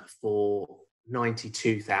for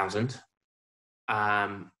 92,000.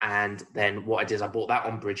 And then what I did is I bought that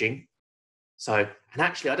on bridging. So, and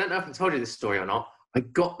actually, I don't know if I told you this story or not. I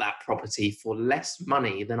got that property for less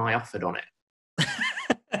money than I offered on it.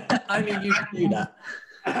 Only you can do that.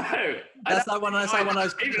 That's like one of those. I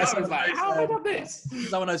was like, how have I done this?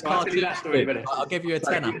 That's one of those I'll tell you that story in a minute. I'll give you a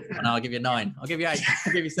 10, and I'll give you a 9. I'll give you 8.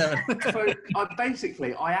 I'll give you 7. So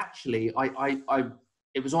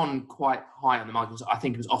it was on quite high on the market. I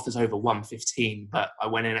think it was offers over 115, but I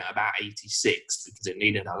went in at about 86 because it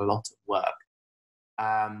needed a lot of work.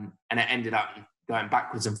 And it ended up going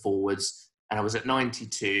backwards and forwards. And I was at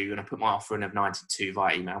 92, and I put my offer in of 92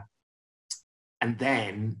 via email. And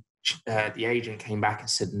then the agent came back and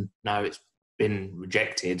said, no, it's been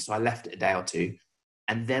rejected. So I left it a day or two.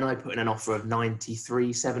 And then I put in an offer of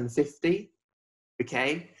 93,750.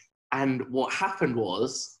 Okay. And what happened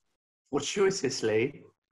was, fortuitously,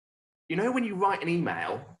 you know, when you write an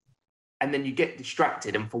email and then you get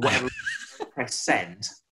distracted and for whatever reason press send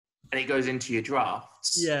and it goes into your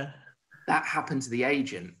drafts. Yeah. That happened to the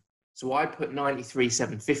agent. So I put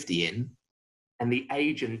 93,750 in, and the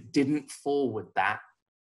agent didn't forward that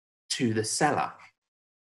to the seller.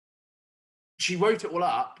 She wrote it all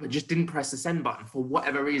up, but just didn't press the send button for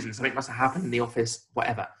whatever reason. Something must have happened in the office,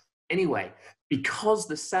 whatever. Anyway, because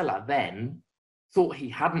the seller then thought he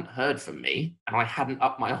hadn't heard from me and I hadn't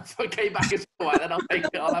upped my offer, came back and said, all right, then I'll take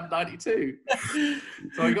it, I'll have 92.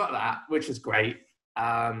 So I got that, which was great.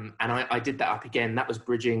 And I did that up again. That was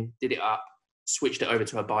bridging, did it up, switched it over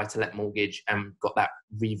to a buy-to-let mortgage and got that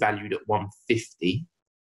revalued at 150.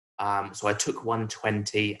 So I took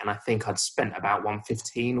 120 and I think I'd spent about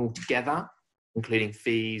 115 altogether, including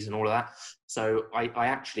fees and all of that. So I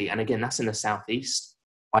actually, and again, that's in the Southeast,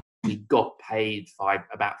 I actually got paid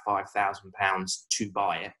about £5,000 to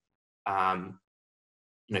buy it.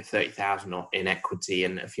 30,000 in equity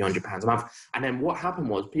and a few £100 a month. And then what happened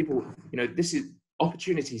was people,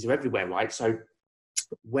 opportunities are everywhere, right? So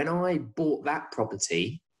when I bought that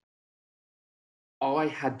property, I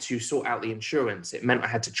had to sort out the insurance. It meant I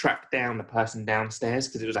had to track down the person downstairs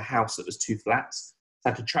because it was a house that was 2 flats. So I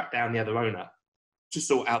had to track down the other owner to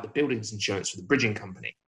sort out the buildings insurance for the bridging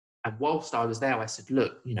company. And whilst I was there, I said,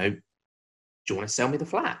 look, do you want to sell me the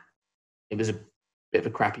flat? It was a bit of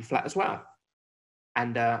a crappy flat as well.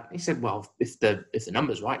 And he said, well, if the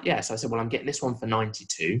number's right, yeah. So I said, well, I'm getting this one for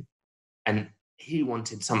 92. And he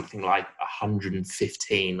wanted something like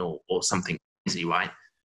 115 or something easy, right?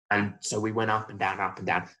 And so we went up and down.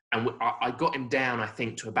 And I got him down, I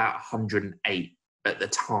think, to about 108 at the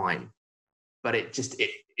time. But it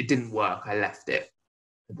didn't work. I left it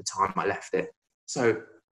at the time I left it. So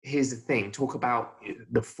here's the thing. Talk about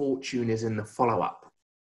the fortune is in the follow-up.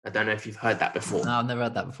 I don't know if you've heard that before. No, I've never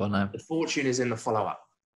heard that before, no. The fortune is in the follow-up.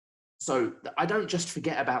 So I don't just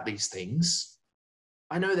forget about these things.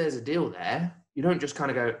 I know there's a deal there. You don't just kind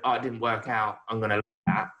of go, oh, it didn't work out, I'm going to look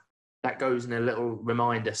at that. That goes in a little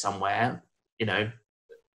reminder somewhere, in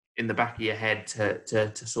the back of your head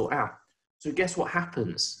to sort out. So guess what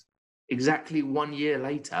happens? Exactly 1 year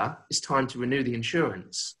later, it's time to renew the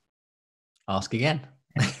insurance. Ask again.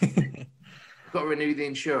 Got to renew the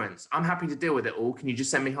insurance. I'm happy to deal with it all. Can you just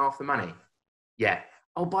send me half the money? Yeah.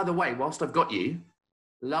 Oh, by the way, whilst I've got you,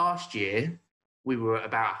 last year we were at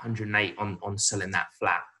about 108 on selling that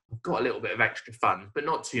flat. I've got a little bit of extra funds, but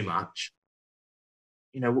not too much.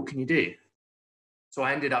 What can you do? So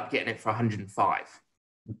I ended up getting it for 105.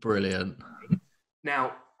 Brilliant.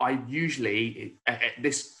 Now, I usually,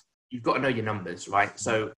 you've got to know your numbers, right?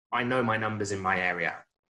 So I know my numbers in my area.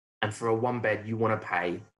 And for a 1-bed, you want to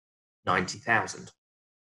pay 90,000.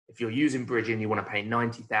 If you're using bridging, you want to pay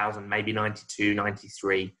 90,000, maybe 92,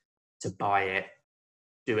 93 to buy it,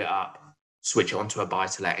 do it up, switch it onto a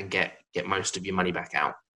buy-to-let and get most of your money back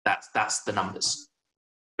out. That's the numbers.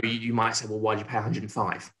 You might say, well, why did you pay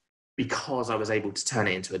 105? Because I was able to turn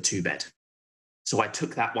it into a 2-bed. So I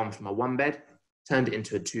took that one from a 1-bed, turned it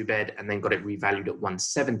into a 2-bed, and then got it revalued at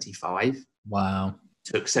 175. Wow.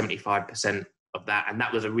 Took 75% of that. And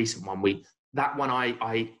that was a recent one.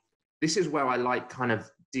 This is where I like kind of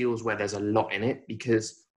deals where there's a lot in it,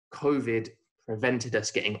 because COVID prevented us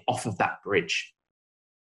getting off of that bridge,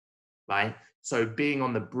 right? So being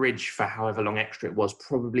on the bridge for however long extra it was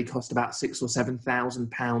probably cost about £6,000 or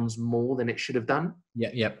 £7,000 more than it should have done.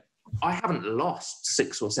 Yep. I haven't lost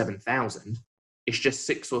 6,000 or 7,000. It's just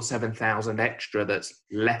 6,000 or 7,000 extra that's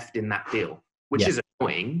left in that deal, which is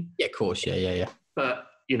annoying. Yeah, of course. Yeah. But,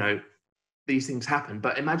 these things happen.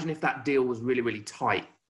 But imagine if that deal was really, really tight.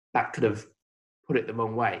 That could have put it the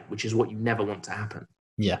wrong way, which is what you never want to happen.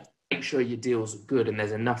 Yeah. Make sure your deals are good and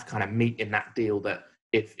there's enough kind of meat in that deal that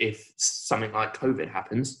if something like COVID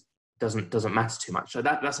happens, doesn't matter too much. So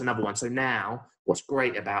that's another one. So now what's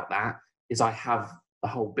great about that is I have the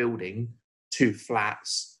whole building, 2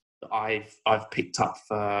 flats that I've picked up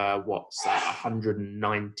for what's that,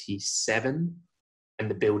 197,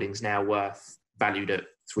 and the building's now valued at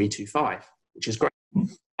 325, which is great.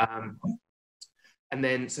 And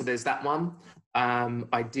then so there's that one.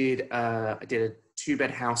 I did a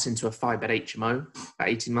 2-bed house into a 5-bed HMO about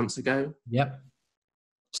 18 months ago. Yep.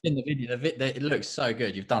 In the video, it looks so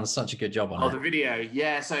good. You've done such a good job on it. Oh, the video,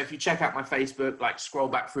 yeah. So if you check out my Facebook, like scroll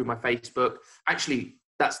back through my Facebook, actually,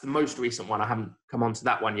 that's the most recent one. I haven't come on to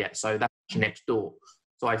that one yet. So that's actually next door.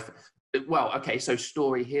 So so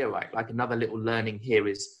story here, right? Like another little learning here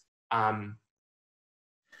is, I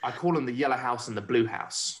call them the yellow house and the blue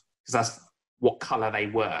house because that's what color they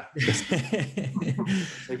were.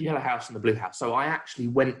 The yellow house and the blue house. So I actually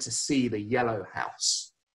went to see the yellow house.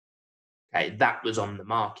 Okay, that was on the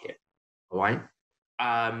market, all right?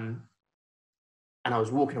 And I was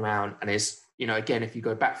walking around, and it's, again, if you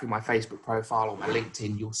go back through my Facebook profile or my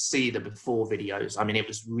LinkedIn, you'll see the before videos. I mean, it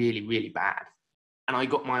was really, really bad. And I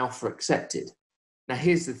got my offer accepted. Now,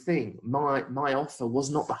 here's the thing. My offer was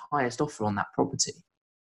not the highest offer on that property.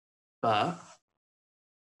 But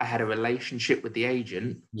I had a relationship with the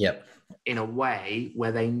agent in a way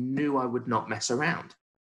where they knew I would not mess around.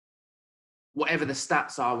 Whatever the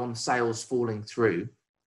stats are on sales falling through,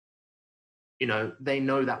 they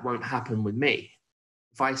know that won't happen with me.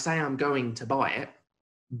 If I say I'm going to buy it,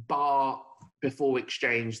 bar before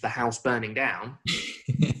exchange, the house burning down,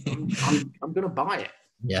 I'm going to buy it.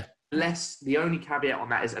 Yeah. Unless the only caveat on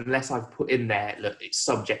that is unless I've put in there, look, it's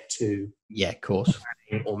subject to. Yeah, of course.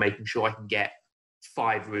 Or making sure I can get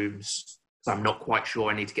 5 rooms. So I'm not quite sure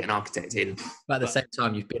I need to get an architect in. But at the same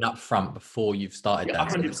time, you've been up front before you've started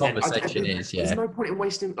that. So the conversation There's no point in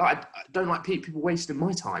wasting. I don't like people wasting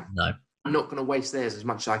my time. No. I'm not going to waste theirs as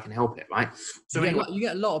much as I can help it, right? So you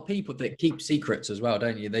get a lot of people that keep secrets as well,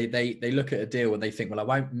 don't you? They look at a deal and they think, well, I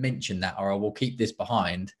won't mention that, or I will keep this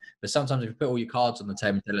behind. But sometimes if you put all your cards on the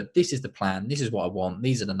table and say, look, this is the plan, this is what I want,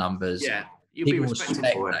 these are the numbers. Yeah, you'll be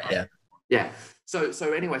respected for it. Yeah. Yeah. So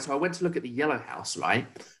anyway, so I went to look at the yellow house, right?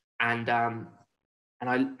 And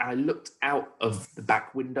I looked out of the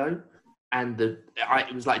back window, and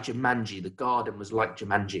it was like Jumanji. The garden was like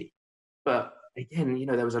Jumanji. But again,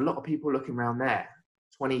 there was a lot of people looking around there,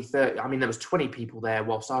 20, 30. I mean, there was 20 people there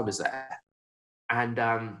whilst I was there. And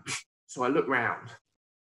so I looked round,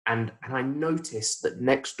 and I noticed that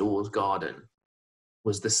next door's garden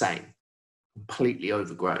was the same, completely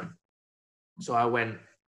overgrown. So I went,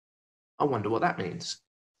 I wonder what that means.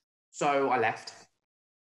 So I left.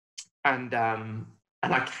 And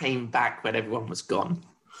I came back when everyone was gone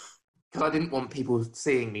because I didn't want people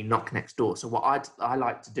seeing me knock next door. So what I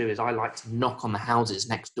like to do is I like to knock on the houses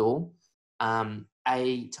next door, to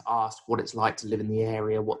ask what it's like to live in the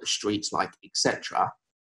area, what the street's like, etc.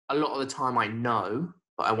 A lot of the time I know,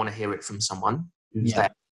 but I want to hear it from someone who's there.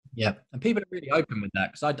 Yeah, and people are really open with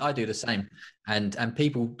that because I do the same, and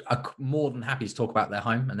people are more than happy to talk about their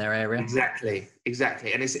home and their area. Exactly,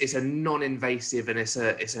 and it's a non-invasive and it's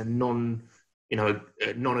a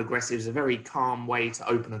non-aggressive. It's a very calm way to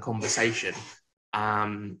open a conversation.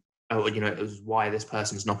 It was why this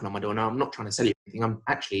person's knocking on my door. No, I'm not trying to sell you anything. I'm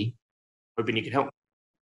actually hoping you could help.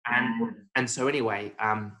 And so anyway,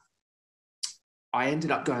 I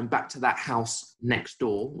ended up going back to that house next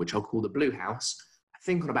door, which I'll call the blue house. I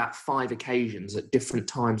think on about 5 occasions at different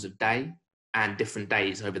times of day and different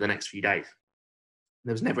days over the next few days.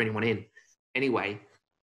 There was never anyone in. Anyway,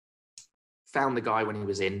 found the guy when he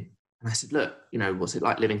was in, and I said, look, what's it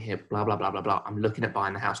like living here? Blah, blah, blah, blah, blah. I'm looking at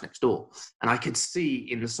buying the house next door. And I could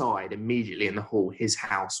see inside, immediately in the hall, his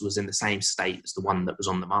house was in the same state as the one that was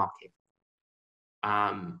on the market.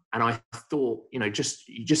 And I thought,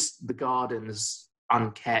 just the garden's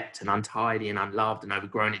unkept and untidy and unloved and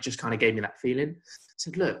overgrown. It just kind of gave me that feeling. I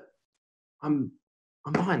said, look, I'm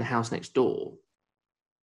buying the house next door.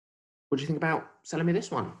 What do you think about selling me this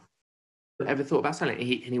one? Ever thought about selling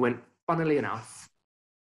it? And he went, funnily enough,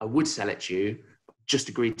 I would sell it to you, just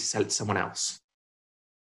agreed to sell it to someone else.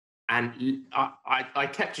 And I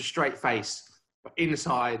kept a straight face, but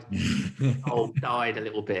inside, died a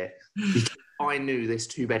little bit. I knew this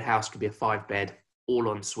 2-bed house could be a 5-bed,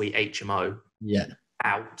 all ensuite HMO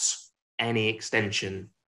without any extension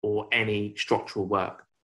or any structural work.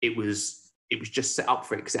 It was just set up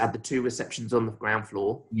for it because it had the 2 receptions on the ground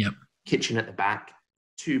floor, kitchen at the back,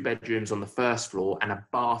 2 bedrooms on the first floor, and a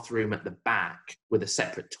bathroom at the back with a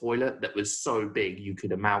separate toilet that was so big you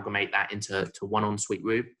could amalgamate that into one ensuite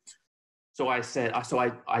room. So I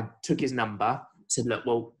took his number, said, look,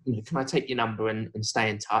 well, can I take your number and stay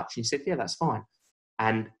in touch? And he said, yeah, that's fine.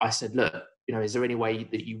 And I said, look, is there any way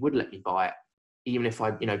that you would let me buy it, even if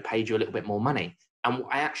I, paid you a little bit more money? And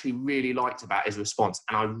what I actually really liked about his response,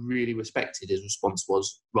 and I really respected his response,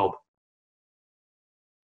 was, Rob,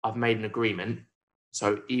 I've made an agreement.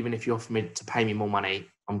 So even if you offer me to pay me more money,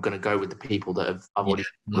 I'm going to go with the people that I've already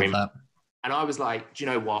agreed. And I was like, do you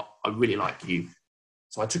know what? I really like you.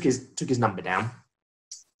 So I took his number down,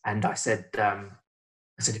 and I said,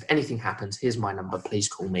 if anything happens, here's my number. Please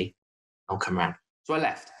call me. I'll come around. So I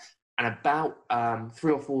left. And about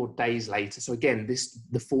 3 or 4 days later, so again,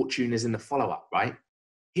 the fortune is in the follow-up, right?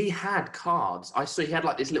 He had cards. I saw he had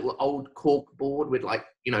like this little old cork board with like,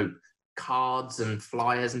 cards and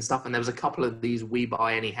flyers and stuff. And there was a couple of these We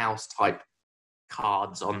Buy Any House type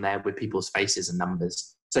cards on there with people's faces and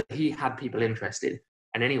numbers. So he had people interested.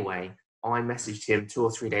 And anyway, I messaged him 2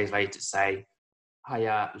 or 3 days later to say, hi,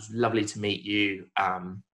 it was lovely to meet you.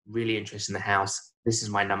 Really interested in the house. This is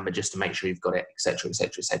my number just to make sure you've got it, etc.,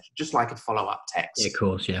 etc., etc. Just like a follow-up text. Yeah, of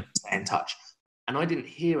course, yeah. Stay in touch. And I didn't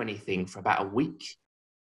hear anything for about a week.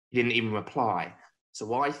 He didn't even reply.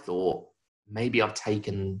 So I thought, maybe I've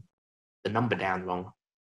taken the number down wrong.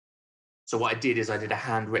 So what I did is I did a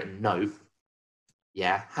handwritten note.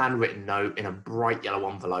 Yeah, handwritten note in a bright yellow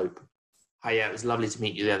envelope. Hey, it was lovely to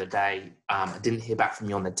meet you the other day. I didn't hear back from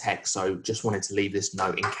you on the text, so just wanted to leave this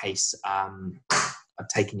note in case I've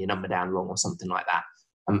taken your number down wrong or something like that.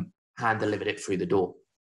 Hand delivered it through the door.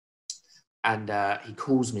 And he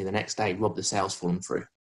calls me the next day, Rob, the sale's fallen through.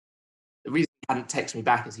 The reason he hadn't texted me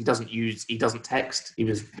back is he doesn't text. He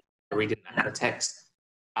didn't have a text.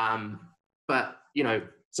 But,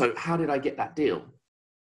 so how did I get that deal?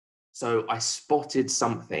 So I spotted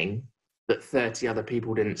something that 30 other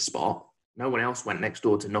people didn't spot. No one else went next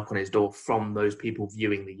door to knock on his door from those people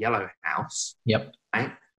viewing the yellow house. Yep.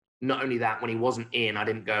 Right? Not only that, when he wasn't in, I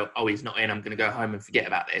didn't go, oh, he's not in, I'm going to go home and forget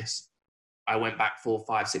about this. I went back 4,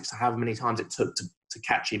 5, 6, however many times it took to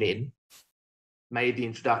catch him in, made the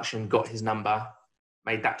introduction, got his number,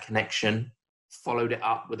 made that connection, followed it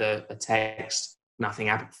up with a text, nothing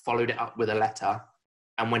happened, followed it up with a letter.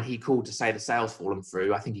 And when he called to say the sale's fallen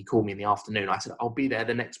through, I think he called me in the afternoon. I said, I'll be there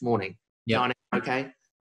the next morning. Yep. 9 a.m., okay?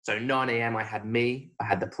 So 9 a.m. I had me, I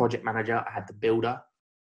had the project manager, I had the builder,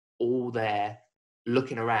 all there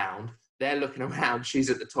looking around. They're looking around.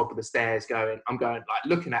 She's at the top of the stairs I'm going like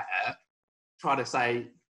looking at her, trying to say,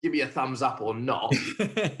 give me a thumbs up or not.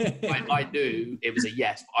 I knew it was a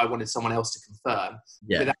yes, but I wanted someone else to confirm.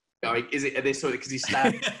 Yeah. Without going, is it this or because he's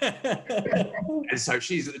standing? And so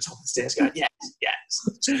she's at the top of the stairs going, yes,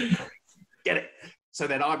 get it. So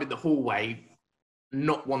then I'm in the hallway,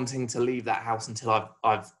 not wanting to leave that house until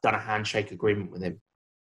I've done a handshake agreement with him.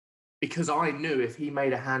 Because I knew if he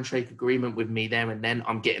made a handshake agreement with me there and then,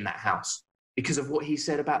 I'm getting that house. Because of what he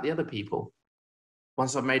said about the other people.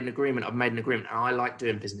 Once I've made an agreement, I've made an agreement. And I like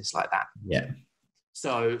doing business like that. Yeah.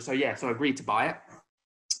 So I agreed to buy it.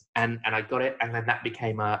 And I got it. And then that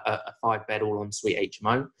became a 5-bed all-ensuite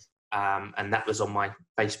HMO. And that was on my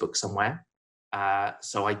Facebook somewhere.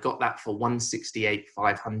 So I got that for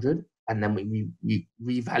 $168,500. And then we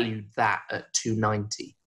revalued that at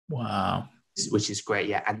 $290. Wow. Which is great,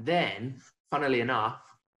 yeah. And then, funnily enough,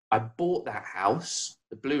 I bought that house,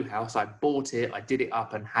 the blue house. I bought it, I did it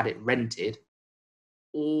up and had it rented,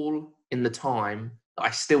 all in the time that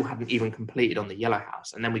I still hadn't even completed on the yellow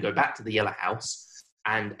house. And then we go back to the yellow house.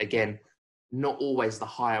 And again, not always the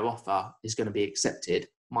higher offer is going to be accepted.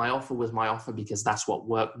 My offer was my offer because that's what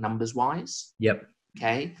worked numbers-wise. Yep.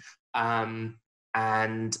 Okay. And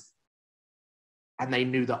they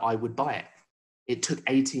knew that I would buy it. It took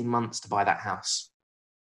 18 months to buy that house.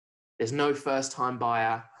 There's no first-time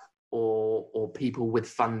buyer or people with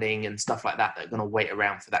funding and stuff like that that are going to wait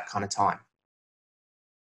around for that kind of time.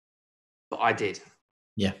 But I did.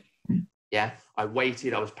 Yeah. Yeah. I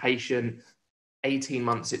waited. I was patient. 18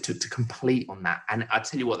 months it took to complete on that. And I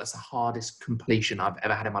tell you what, that's the hardest completion I've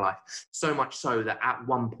ever had in my life. So much so that at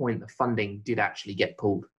one point, the funding did actually get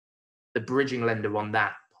pulled. The bridging lender on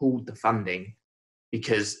that pulled the funding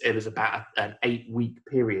because it was about an 8-week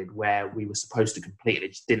period where we were supposed to complete it.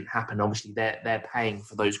 It just didn't happen. Obviously, they're paying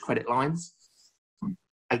for those credit lines.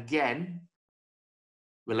 Again,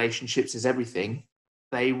 relationships is everything.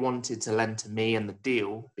 they wanted to lend to me and the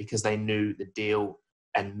deal because they knew the deal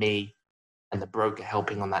and me and the broker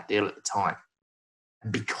helping on that deal at the time.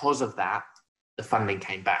 And because of that, the funding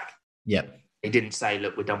came back. Yep. They didn't say,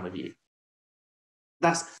 look, we're done with you.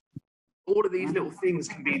 That's all of these little things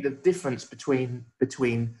can be the difference between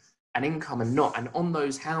an income and not. And on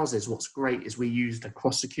those houses, what's great is we used a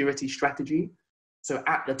cross-security strategy. So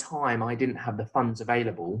at the time, I didn't have the funds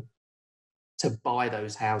available to buy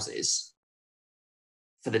those houses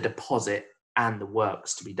for the deposit and the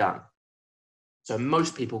works to be done. So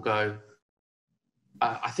most people go,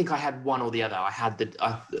 I think I had one or the other. I had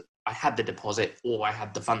the deposit, or I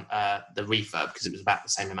had the fund, the refurb, because it was about the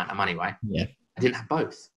same amount of money, right? Yeah. I didn't have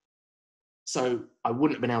both. So I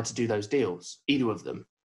wouldn't have been able to do those deals, either of them.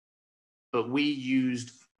 But we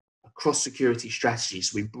used a cross-security strategy.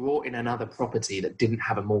 So we brought in another property that didn't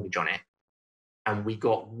have a mortgage on it, and we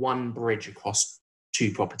got one bridge across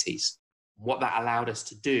two properties. What that allowed us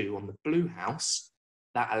to do on the blue house,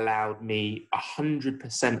 that allowed me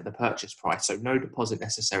 100% of the purchase price. So no deposit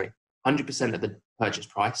necessary, 100% of the purchase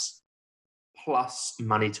price, plus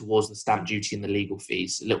money towards the stamp duty and the legal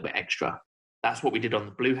fees, a little bit extra. That's what we did on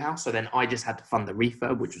the blue house. So then I just had to fund the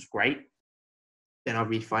refurb, which was great. Then I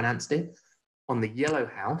refinanced it. On the yellow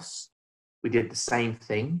house, we did the same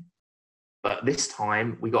thing, but this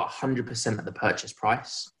time we got 100% of the purchase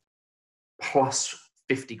price, plus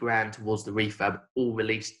 50 grand towards the refurb, all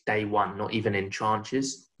released day one, not even in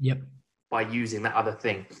tranches. Yep. By using that other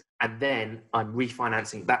thing. And then I'm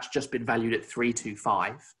refinancing. That's just been valued at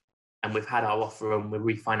 325. And we've had our offer and we're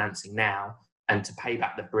refinancing now. And to pay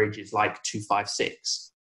back the bridge is like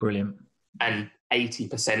 256. Brilliant. And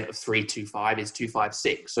 80% of 325 is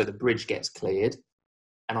 256. So the bridge gets cleared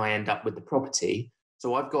and I end up with the property.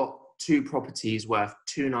 So I've got two properties worth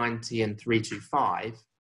 290 and 325.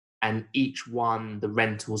 And each one, the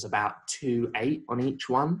rental's about 2.8 on each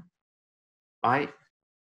one, right?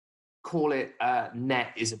 Call it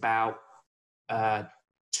net is about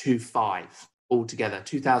 2.5 altogether,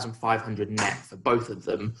 2,500 net for both of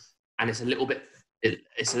them, and it's a little bit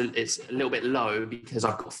low because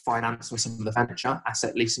I've got finance for some of the furniture,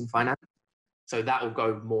 asset leasing finance, so that will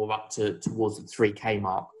go more up towards the 3K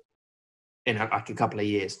mark in like a couple of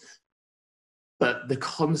years. But the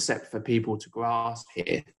concept for people to grasp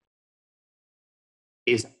here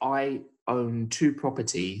is I own two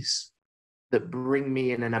properties that bring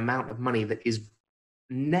me in an amount of money that is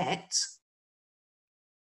net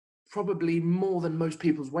probably more than most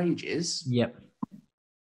people's wages. Yep.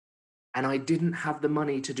 And I didn't have the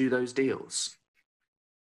money to do those deals.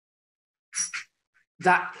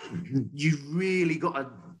 That, you really got to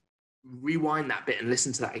rewind that bit and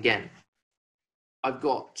listen to that again. I've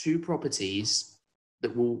got two properties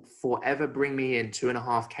that will forever bring me in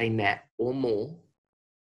 2.5K net or more.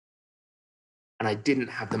 And I didn't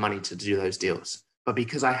have the money to do those deals. But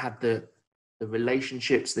because I had the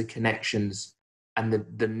relationships, the connections, and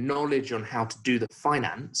the knowledge on how to do the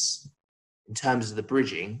finance in terms of the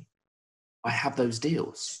bridging, I have those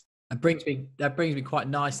deals. That brings me quite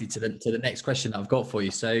nicely to the next question that I've got for you.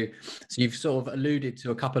 So you've sort of alluded to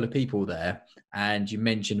a couple of people there, and you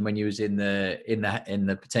mentioned when you was in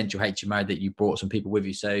the potential HMO that you brought some people with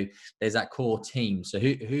you. So there's that core team. So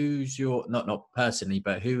who's your, not personally,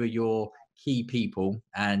 but who are your key people,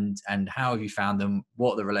 and how have you found them?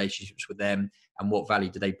 What are the relationships with them, and what value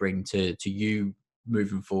do they bring to you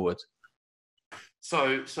moving forward?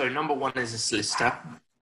 So number one is a solicitor.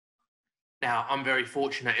 Now, I'm very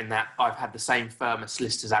fortunate in that I've had the same firm of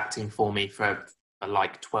solicitors acting for me for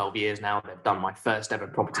like 12 years now. They've done my first ever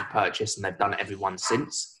property purchase and they've done every one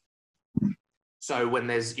since. So when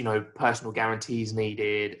there's, personal guarantees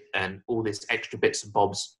needed and all this extra bits and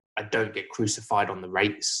bobs, I don't get crucified on the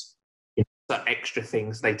rates. The extra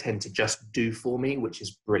things they tend to just do for me, which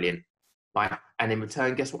is brilliant. Right? And in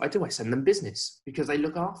return, guess what I do? I send them business because they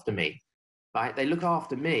look after me. Right? They look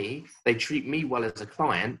after me. They treat me well as a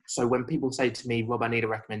client. So when people say to me, Rob, I need a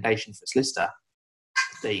recommendation for a solicitor,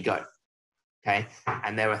 there you go. Okay.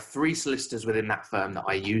 And there are 3 solicitors within that firm that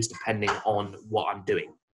I use depending on what I'm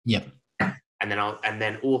doing. Yep. And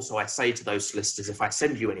then also I say to those solicitors, if I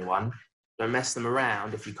send you anyone, don't mess them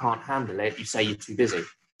around. If you can't handle it, you say you're too busy.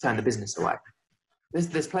 Turn the business away.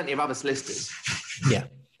 There's plenty of other solicitors. Yeah.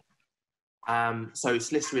 So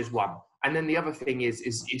solicitor is one. And then the other thing is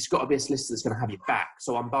it's got to be a solicitor that's going to have your back.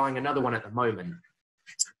 So I'm buying another one at the moment,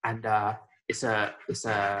 and it's a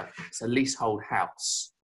leasehold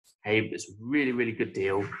house. Okay, it's a really, really good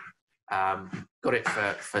deal. Got it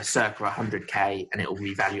for circa 100K, and it will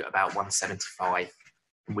revalue at about 175.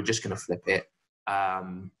 And we're just going to flip it.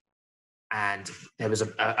 And there was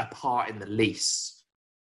a part in the lease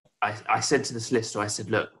I said to the solicitor, I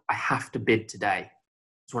said, look, I have to bid today.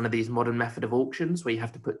 It's one of these modern method of auctions where you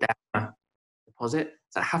have to put down a deposit.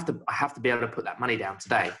 So I have to be able to put that money down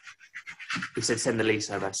today. He said, send the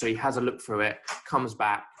lease over. So he has a look through it, comes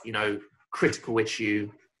back, critical issue,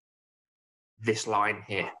 this line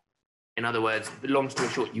here. In other words, long story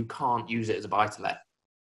short, you can't use it as a buy-to-let.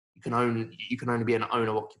 You can only be an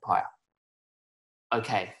owner-occupier.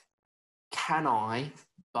 Okay, can I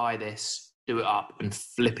buy this, do it up, and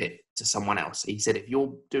flip it to someone else? He said, if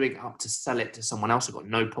you're doing it up to sell it to someone else, I've got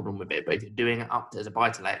no problem with it. But if you're doing it up as a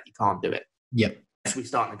buy-to-let, you can't do it. Yep. So we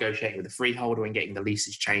start negotiating with the freeholder and getting the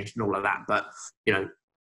leases changed and all of that. But,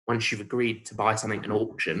 once you've agreed to buy something in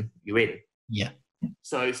auction, you're in. Yeah.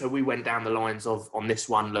 So we went down the lines of, on this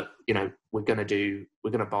one, look, we're going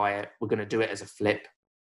to buy it. We're going to do it as a flip.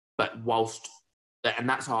 But and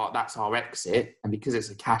that's our exit. And because it's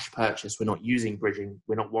a cash purchase, we're not using bridging.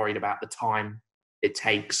 We're not worried about the time it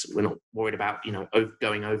takes. We're not worried about,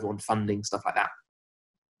 going over on funding, stuff like that.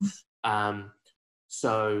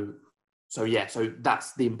 So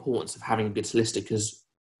that's the importance of having a good solicitor, because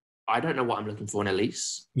I don't know what I'm looking for in a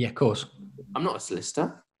lease. Yeah, of course. I'm not a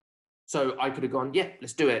solicitor. So I could have gone, yeah,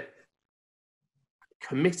 let's do it.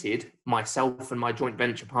 Committed myself and my joint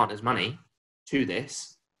venture partner's money to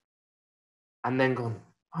this, and then gone,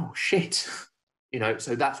 oh shit.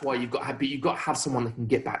 So that's why you've got to have someone that can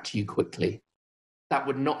get back to you quickly. That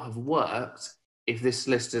would not have worked if this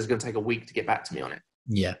solicitor is going to take a week to get back to me on it.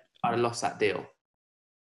 Yeah. I'd have lost that deal.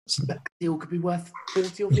 So that deal could be worth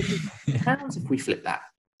 40 or 50 pounds if we flip that.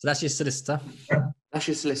 So that's your solicitor. That's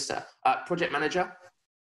your solicitor. Project manager.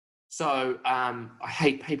 So I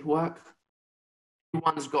hate paperwork.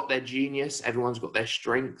 Everyone's got their genius. Everyone's got their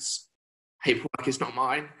strengths. Paperwork is not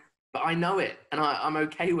mine, but I know it, and I'm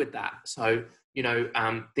okay with that. So,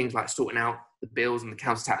 things like sorting out the bills and the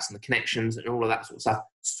council tax and the connections and all of that sort of stuff,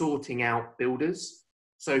 sorting out builders.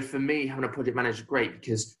 So for me, having a project manager is great,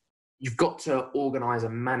 because you've got to organise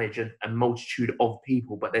and manage a multitude of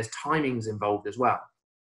people, but there's timings involved as well,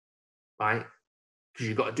 right? Because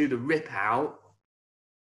you've got to do the rip out,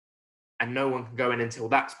 and no one can go in until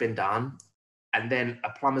that's been done. And then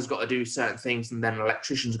a plumber's got to do certain things, and then an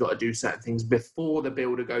electrician's got to do certain things before the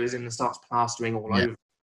builder goes in and starts plastering all over.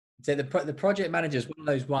 So the project manager is one of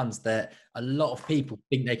those ones that a lot of people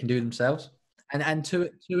think they can do themselves. And to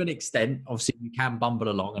an extent, obviously you can bumble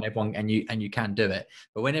along and you can do it.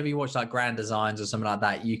 But whenever you watch like Grand Designs or something like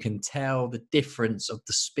that, you can tell the difference of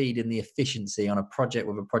the speed and the efficiency on a project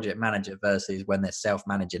with a project manager versus when they're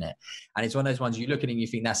self-managing it. And it's one of those ones you look at it and you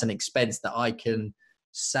think that's an expense that I can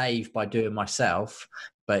save by doing myself,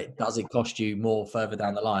 but does it cost you more further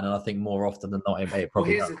down the line? And I think more often than not, it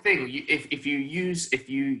probably does. The thing, if you use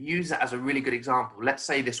that as a really good example, let's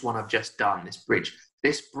say this one I've just done,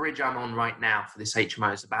 this bridge I'm on right now for this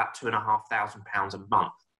HMO is about £2,500 a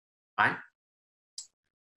month, right?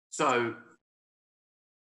 So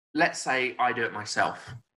let's say I do it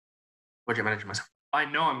myself, project manager myself. I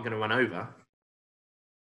know I'm going to run over,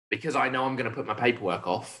 because I know I'm going to put my paperwork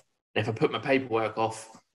off. And if I put my paperwork off,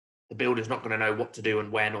 the builder's not going to know what to do and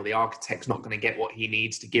when, or the architect's not going to get what he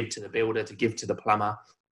needs to give to the builder, to give to the plumber,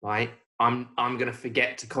 right? I'm going to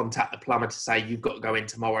forget to contact the plumber to say, you've got to go in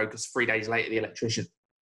tomorrow, because 3 days later, the electrician,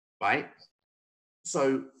 right?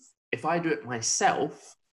 So if I do it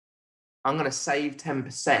myself, I'm going to save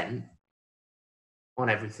 10% on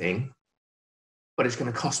everything, but it's going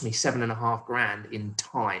to cost me $7,500 in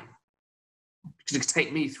time, because it could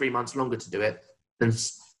take me 3 months longer to do it than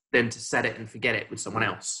to set it and forget it with someone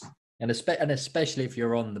else. And especially if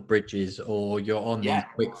you're on the bridges or you're on the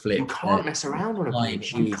quick flip. You can't mess around on a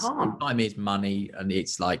bridge. You can't. Time is money, and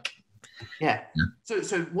it's like... Yeah.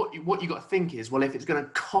 So what you got to think is, well, if it's going to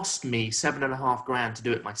cost me $7,500 to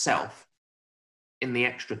do it myself in the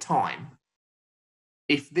extra time,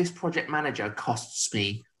 if this project manager costs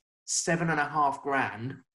me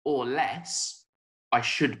 $7,500 or less, I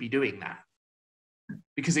should be doing that.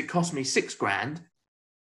 Because it cost me $6,000,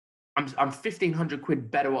 I'm 1,500 quid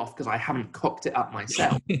better off because I haven't cocked it up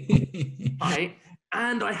myself, right?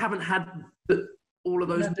 And I haven't had all of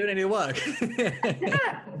those. Not doing any work.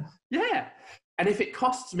 Yeah. And if it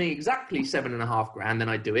costs me exactly $7,500, then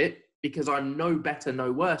I do it, because I'm no better, no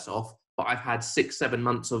worse off. But I've had 6-7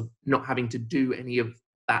 months of not having to do any of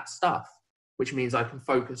that stuff, which means I can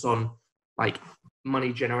focus on like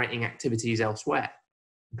money generating activities elsewhere.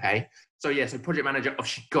 Okay. So project manager,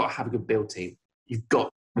 you've got to have a good build team. You've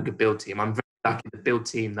got a good build team. I'm very lucky the build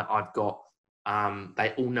team that I've got,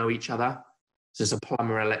 they all know each other. So it's a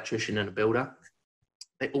plumber, electrician, and a builder.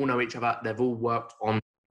 They all know each other. They've all worked on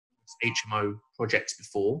HMO projects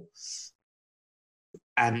before.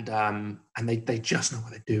 and they just know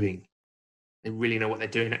what they're doing. They really know what they're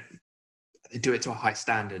doing. They do it to a high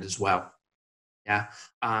standard as well. Yeah.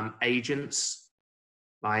 Agents,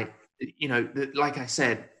 like, like I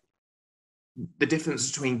said, the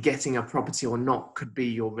difference between getting a property or not could be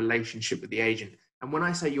your relationship with the agent. And when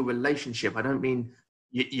I say your relationship, I don't mean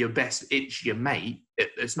your best, it's your mate.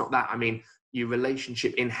 It's not that. I mean your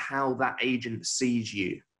relationship in how that agent sees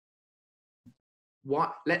you.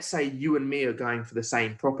 Let's say you and me are going for the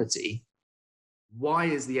same property. Why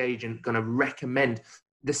is the agent going to recommend?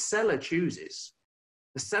 The seller chooses.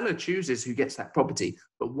 The seller chooses who gets that property,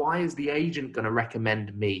 but why is the agent going to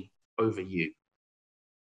recommend me over you?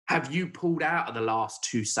 Have you pulled out of the last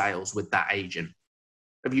 2 sales with that agent?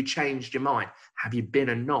 Have you changed your mind? Have you been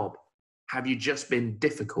a knob? Have you just been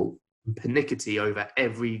difficult and pernickety over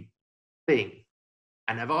everything?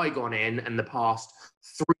 And have I gone in the past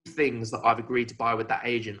 3 things that I've agreed to buy with that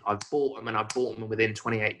agent, I've bought them, and I've bought them within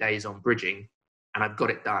 28 days on bridging, and I've got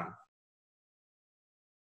it done?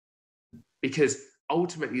 Because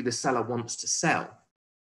ultimately the seller wants to sell.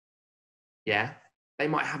 Yeah. They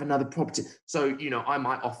might have another property. So, I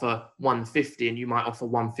might offer 150 and you might offer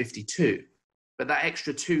 152. But that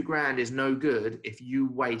extra 2 grand is no good if you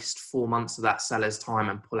waste 4 months of that seller's time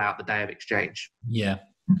and pull out the day of exchange. Yeah.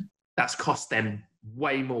 That's cost them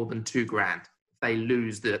way more than 2 grand. If they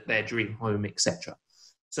lose their dream home, etc.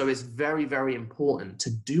 So it's very, very important to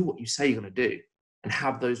do what you say you're going to do and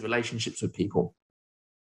have those relationships with people.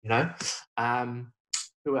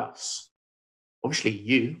 Who else? Obviously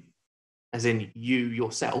you, as in you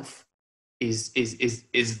yourself, is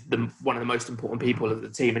one of the most important people of the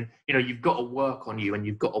team. And you've got to work on you, and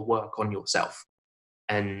you've got to work on yourself,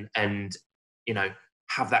 and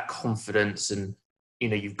have that confidence, and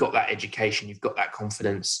you've got that education, you've got that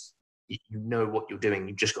confidence, you know what you're doing.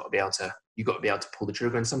 You've just got to be able to pull the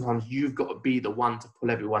trigger, and sometimes you've got to be the one to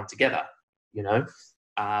pull everyone together.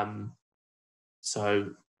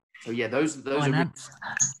 So yeah, those finance,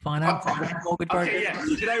 mortgage broker. Okay, yeah.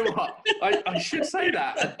 You know what? I should say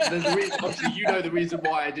that. There's a reason, obviously, the reason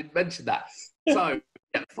why I didn't mention that. So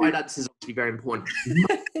yeah, finance is obviously very important. You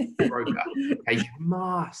must have a broker. Okay, you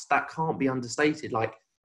must. That can't be understated. Like,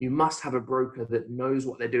 you must have a broker that knows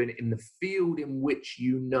what they're doing in the field in which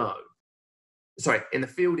in the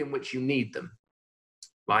field in which you need them.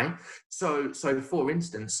 Right. So for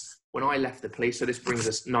instance, when I left the police, so this brings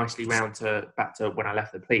us nicely back to when I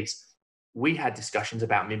left the police, we had discussions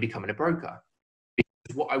about me becoming a broker.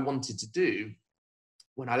 Because what I wanted to do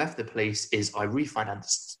when I left the police is I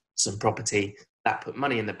refinanced some property that put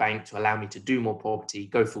money in the bank to allow me to do more property,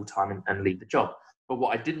 go full time and leave the job. But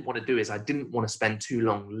what I didn't want to do is I didn't want to spend too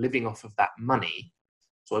long living off of that money.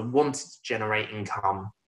 So I wanted to generate income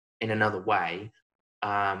in another way,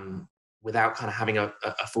 without kind of having a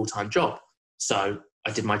full-time job. So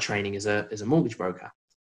I did my training as a mortgage broker.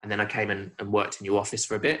 And then I came and worked in your office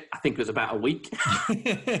for a bit. I think it was about a week.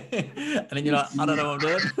 And then you're like, I don't know what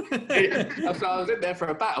I'm doing. So I was in there for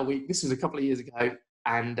about a week. This was a couple of years ago.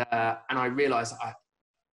 And I realized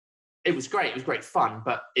it was great. It was great fun,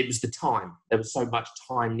 but it was the time. There was so much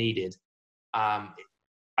time needed. I'd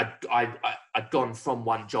gone from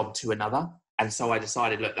one job to another. And so I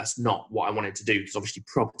decided, look, that's not what I wanted to do, because obviously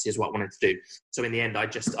property is what I wanted to do. So in the end, I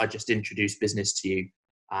just introduced business to you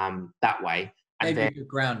that way. And gave you good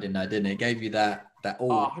grounding though, didn't it? It gave you that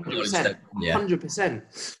all 100%. Yeah.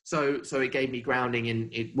 100%. So it gave me grounding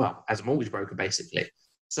in as a mortgage broker, basically.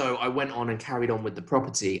 So I went on and carried on with the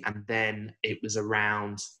property. And then it was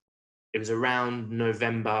around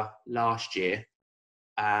November last year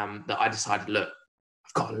that I decided, look,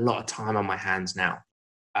 I've got a lot of time on my hands now.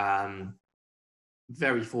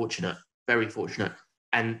 Very fortunate.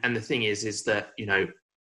 And the thing is that,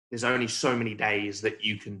 there's only so many days that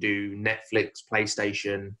you can do Netflix,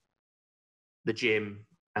 PlayStation, the gym,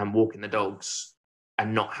 and walking the dogs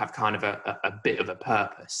and not have kind of a bit of a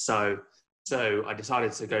purpose. So I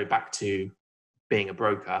decided to go back to being a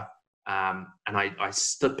broker. And I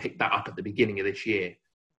picked that up at the beginning of this year.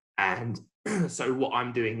 And so what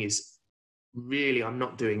I'm doing is really, I'm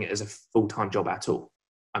not doing it as a full-time job at all.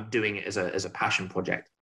 I'm doing it as a passion project.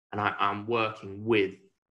 And I'm working with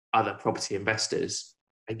other property investors.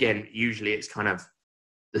 Again, usually it's kind of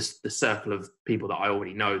the circle of people that I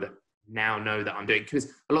already know that now know that I'm doing, because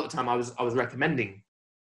a lot of the time I was recommending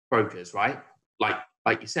brokers, right?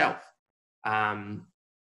 Like yourself. And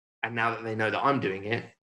now that they know that I'm doing it,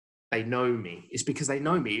 they know me. It's because they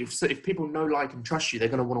know me. If people know, like, and trust you, they're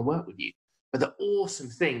going to want to work with you. But the awesome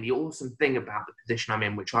thing about the position I'm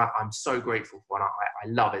in, which I'm so grateful for and I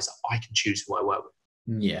love, is I can choose who I work with.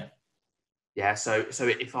 Yeah. Yeah. So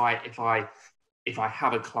if I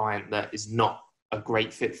have a client that is not a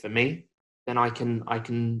great fit for me, then I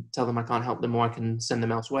can tell them I can't help them, or I can send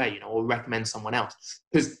them elsewhere, or recommend someone else.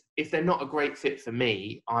 Because if they're not a great fit for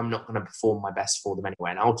me, I'm not going to perform my best for them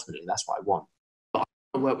anyway. And ultimately, that's what I want. But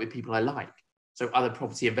I work with people I like. So other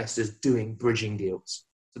property investors doing bridging deals.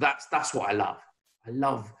 So that's what I love. I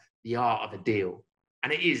love the art of a deal.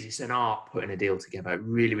 And it's an art putting a deal together. It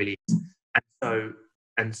really, really is. So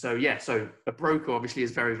a broker obviously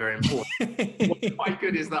is very, very important. What's quite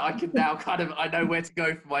good is that I can now I know where to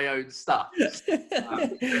go for my own stuff,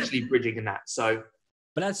 especially bridging in that. So,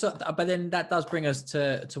 but then that does bring us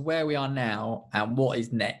to where we are now and what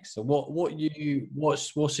is next. So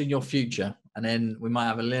what's in your future, and then we might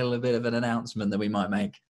have a little bit of an announcement that we might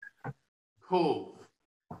make. Cool.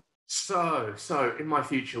 So in my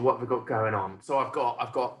future, what have I got going on? So I've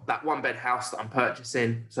got that 1-bed house that I'm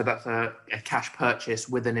purchasing. So that's a cash purchase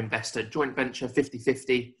with an investor, joint venture,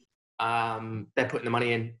 50-50. They're putting the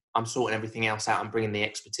money in. I'm sorting everything else out and bringing the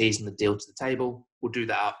expertise and the deal to the table. We'll do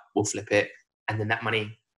that up. We'll flip it. And then that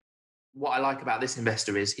money, what I like about this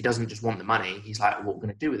investor is he doesn't just want the money. He's like, what are we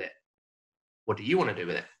going to do with it? What do you want to do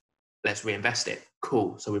with it? Let's reinvest it.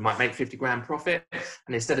 Cool. So we might make 50 grand profit.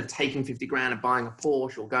 And instead of taking 50 grand and buying a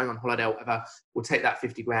Porsche or going on holiday or whatever, we'll take that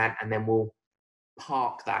 50 grand and then we'll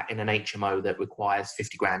park that in an HMO that requires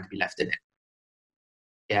 50 grand to be left in it.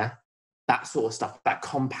 Yeah. That sort of stuff, that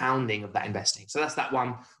compounding of that investing. So that's that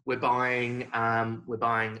one. We're buying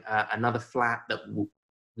another flat that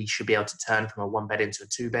we should be able to turn from a 1-bed into a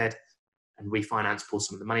 2-bed and refinance, pull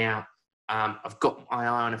some of the money out. I've got my eye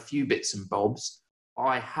on a few bits and bobs.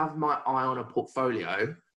 I have my eye on a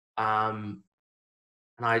portfolio, and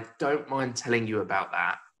I don't mind telling you about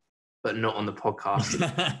that, but not on the podcast.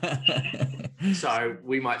 So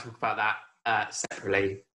we might talk about that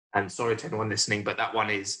separately. And sorry to anyone listening, but that one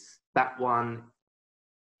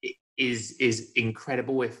is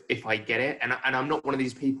incredible if I get it. And I'm not one of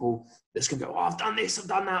these people that's going to go, oh, I've done this, I've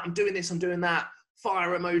done that, I'm doing this, I'm doing that.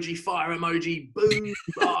 Fire emoji, boom,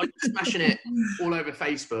 oh, smashing it all over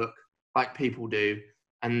Facebook like people do.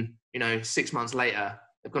 And, 6 months later,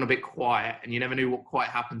 they've gone a bit quiet and you never knew what quite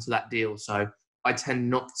happened to that deal. So I tend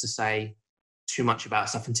not to say too much about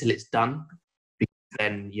stuff until it's done, because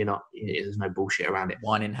then there's no bullshit around it.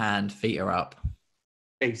 Wine in hand, feet are up.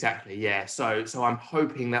 Exactly. Yeah. So I'm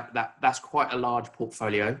hoping that's quite a large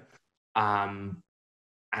portfolio. And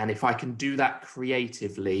if I can do that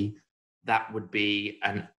creatively, that would be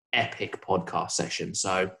an epic podcast session.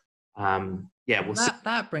 So, we'll see.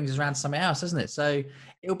 That brings us around to something else, doesn't it? So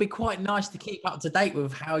it'll be quite nice to keep up to date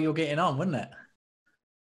with how you're getting on, wouldn't it?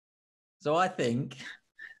 So I think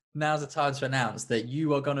now's the time to announce that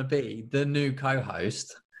you are going to be the new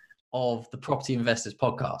co-host of the Property Investors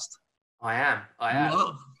Podcast. I am.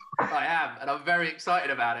 And I'm very excited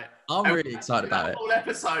about it. I'm really excited about it. Whole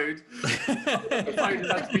episode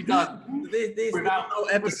has to be done without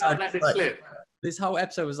letting it slip. This whole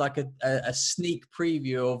episode was like a sneak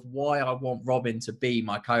preview of why I want Robin to be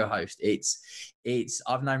my co-host.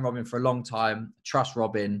 I've known Robin for a long time, trust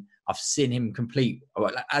Robin. I've seen him complete,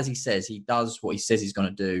 as he says, he does what he says he's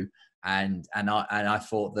going to do. And I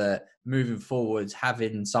thought that moving forwards,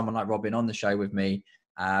 having someone like Robin on the show with me,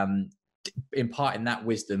 imparting that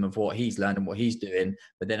wisdom of what he's learned and what he's doing,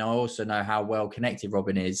 but then I also know how well connected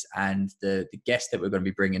Robin is, and the guests that we're going to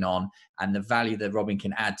be bringing on and the value that Robin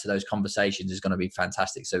can add to those conversations is going to be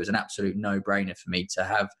fantastic. So it's an absolute no-brainer for me to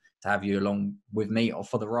have you along with me or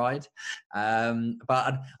for the ride.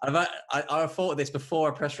 But I thought of this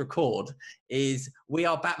before I press record, is we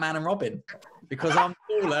are Batman and Robin, because I'm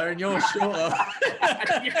taller and you're shorter.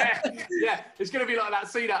 yeah, it's going to be like that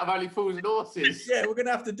scene out of Only Fools and Horses. Yeah, we're going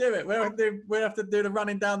to have to do it. We'll have to do the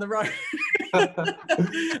running down the road. Short,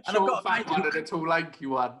 fat one and a tall, lanky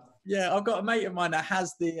one. Yeah, I've got a mate of mine that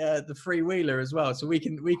has the three-wheeler as well, so we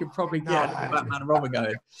can probably get Batman and Robin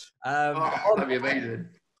going. That'd be amazing.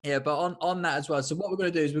 Yeah, but on that as well. So what we're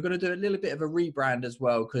going to do is we're going to do a little bit of a rebrand as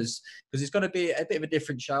well, because it's going to be a bit of a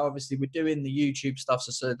different show. Obviously, we're doing the YouTube stuff.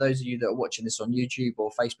 So those of you that are watching this on YouTube or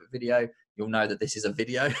Facebook video, you'll know that this is a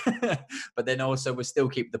video. But then also we'll still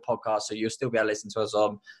keep the podcast, so you'll still be able to listen to us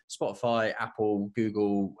on Spotify, Apple,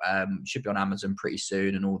 Google, should be on Amazon pretty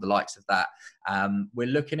soon, and all the likes of that. We're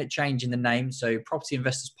looking at changing the name. So Property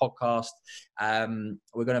Investors Podcast,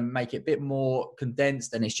 we're going to make it a bit more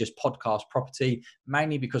condensed, and it's just Podcast Property,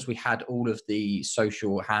 mainly because we had all of the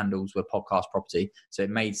social handles were Podcast Property. So it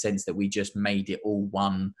made sense that we just made it all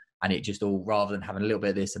one and it just all, rather than having a little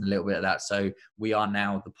bit of this and a little bit of that. So we are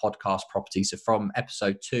now the podcast property. So from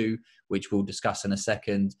episode 2, which we'll discuss in a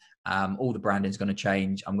second, all the branding is going to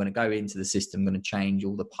change. I'm going to go into the system, I'm going to change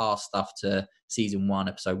all the past stuff to season 1,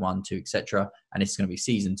 episode 1, 2, etc. And it's going to be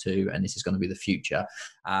season 2, and this is going to be the future.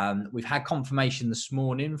 We've had confirmation this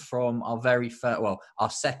morning from our very first, well, our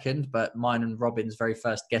second, but mine and Robin's very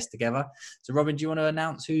first guest together. So Robin, do you want to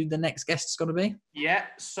announce who the next guest is going to be? Yeah,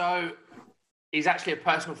 so he's actually a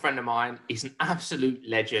personal friend of mine. He's an absolute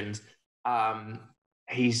legend.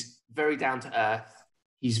 He's very down to earth.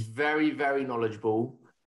 He's very, very knowledgeable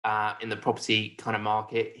in the property kind of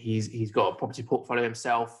market. He's got a property portfolio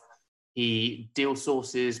himself. He deal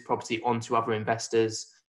sources property onto other investors,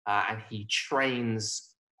 and he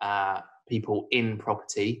trains people in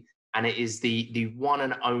property. And it is the one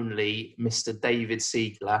and only Mr. David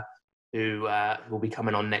Siegler, who will be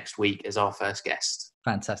coming on next week as our first guest.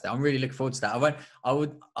 Fantastic. I'm really looking forward to that.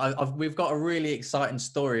 We've got a really exciting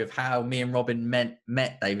story of how me and Robin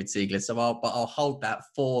met David Siegler. So I'll hold that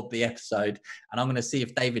for the episode, and I'm going to see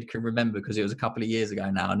if David can remember, because it was a couple of years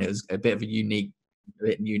ago now, and it was a bit of a unique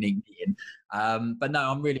meeting. But no,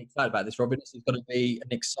 I'm really excited about this, Robin. This is going to be an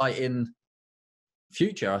exciting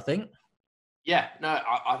future, I think. Yeah, no,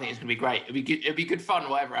 I think it's going to be great. It'll be good fun,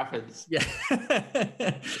 whatever happens. Yeah.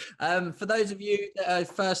 For those of you that are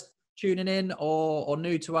first tuning in or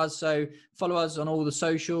new to us, so follow us on all the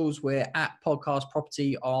socials. We're at Podcast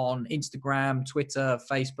Property on Instagram, Twitter,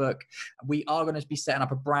 Facebook. We are going to be setting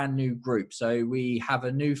up a brand new group. So we have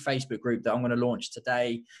a new Facebook group that I'm going to launch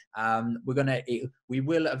today. We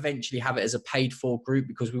will eventually have it as a paid for group,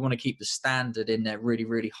 because we want to keep the standard in there really,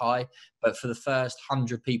 really high. But for the first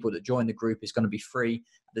 100 people that join the group, it's going to be free.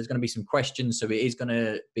 There's going to be some questions, so it is going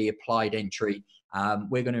to be applied entry.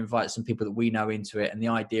 We're going to invite some people that we know into it. And the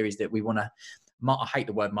idea is that we want to, I hate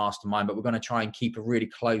the word mastermind, but we're going to try and keep a really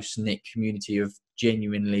close-knit community of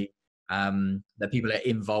genuinely that people are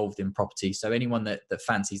involved in property. So anyone that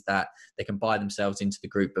fancies that, they can buy themselves into the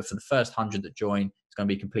group. But for the first 100 that join, it's going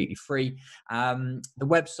to be completely free. The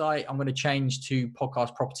website, I'm going to change to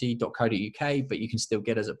podcastproperty.co.uk, but you can still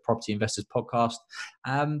get us at Property Investors Podcast.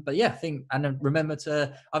 But yeah, and then remember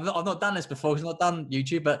to, I've not done this before, because I've not done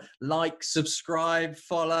YouTube, but like, subscribe,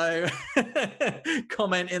 follow,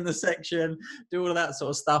 comment in the section, do all of that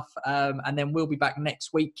sort of stuff. And then we'll be back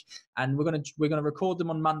next week, and we're going to record them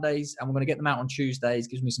on Mondays, and we're going to get them out on Tuesdays.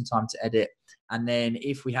 Gives me some time to edit. And then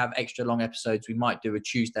if we have extra long episodes, we might do a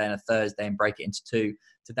Tuesday and a Thursday and break it into 2.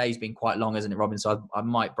 Today's been quite long, hasn't it, Robin? So I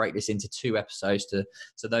might break this into 2 episodes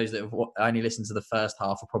so those that have only listened to the first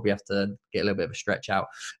half will probably have to get a little bit of a stretch out.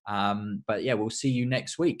 But yeah, we'll see you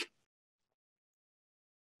next week.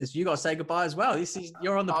 You got to say goodbye as well.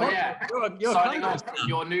 You're on the podcast. Yeah. You're signing off,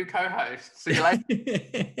 your new co-host. See you later.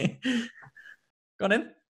 Go on in.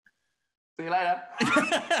 See you later.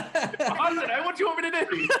 I don't know. What do you want me to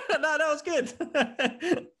do? No, that was good.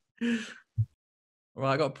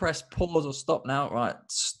 Right, I got to press pause or stop now. Right,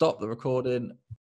 stop the recording.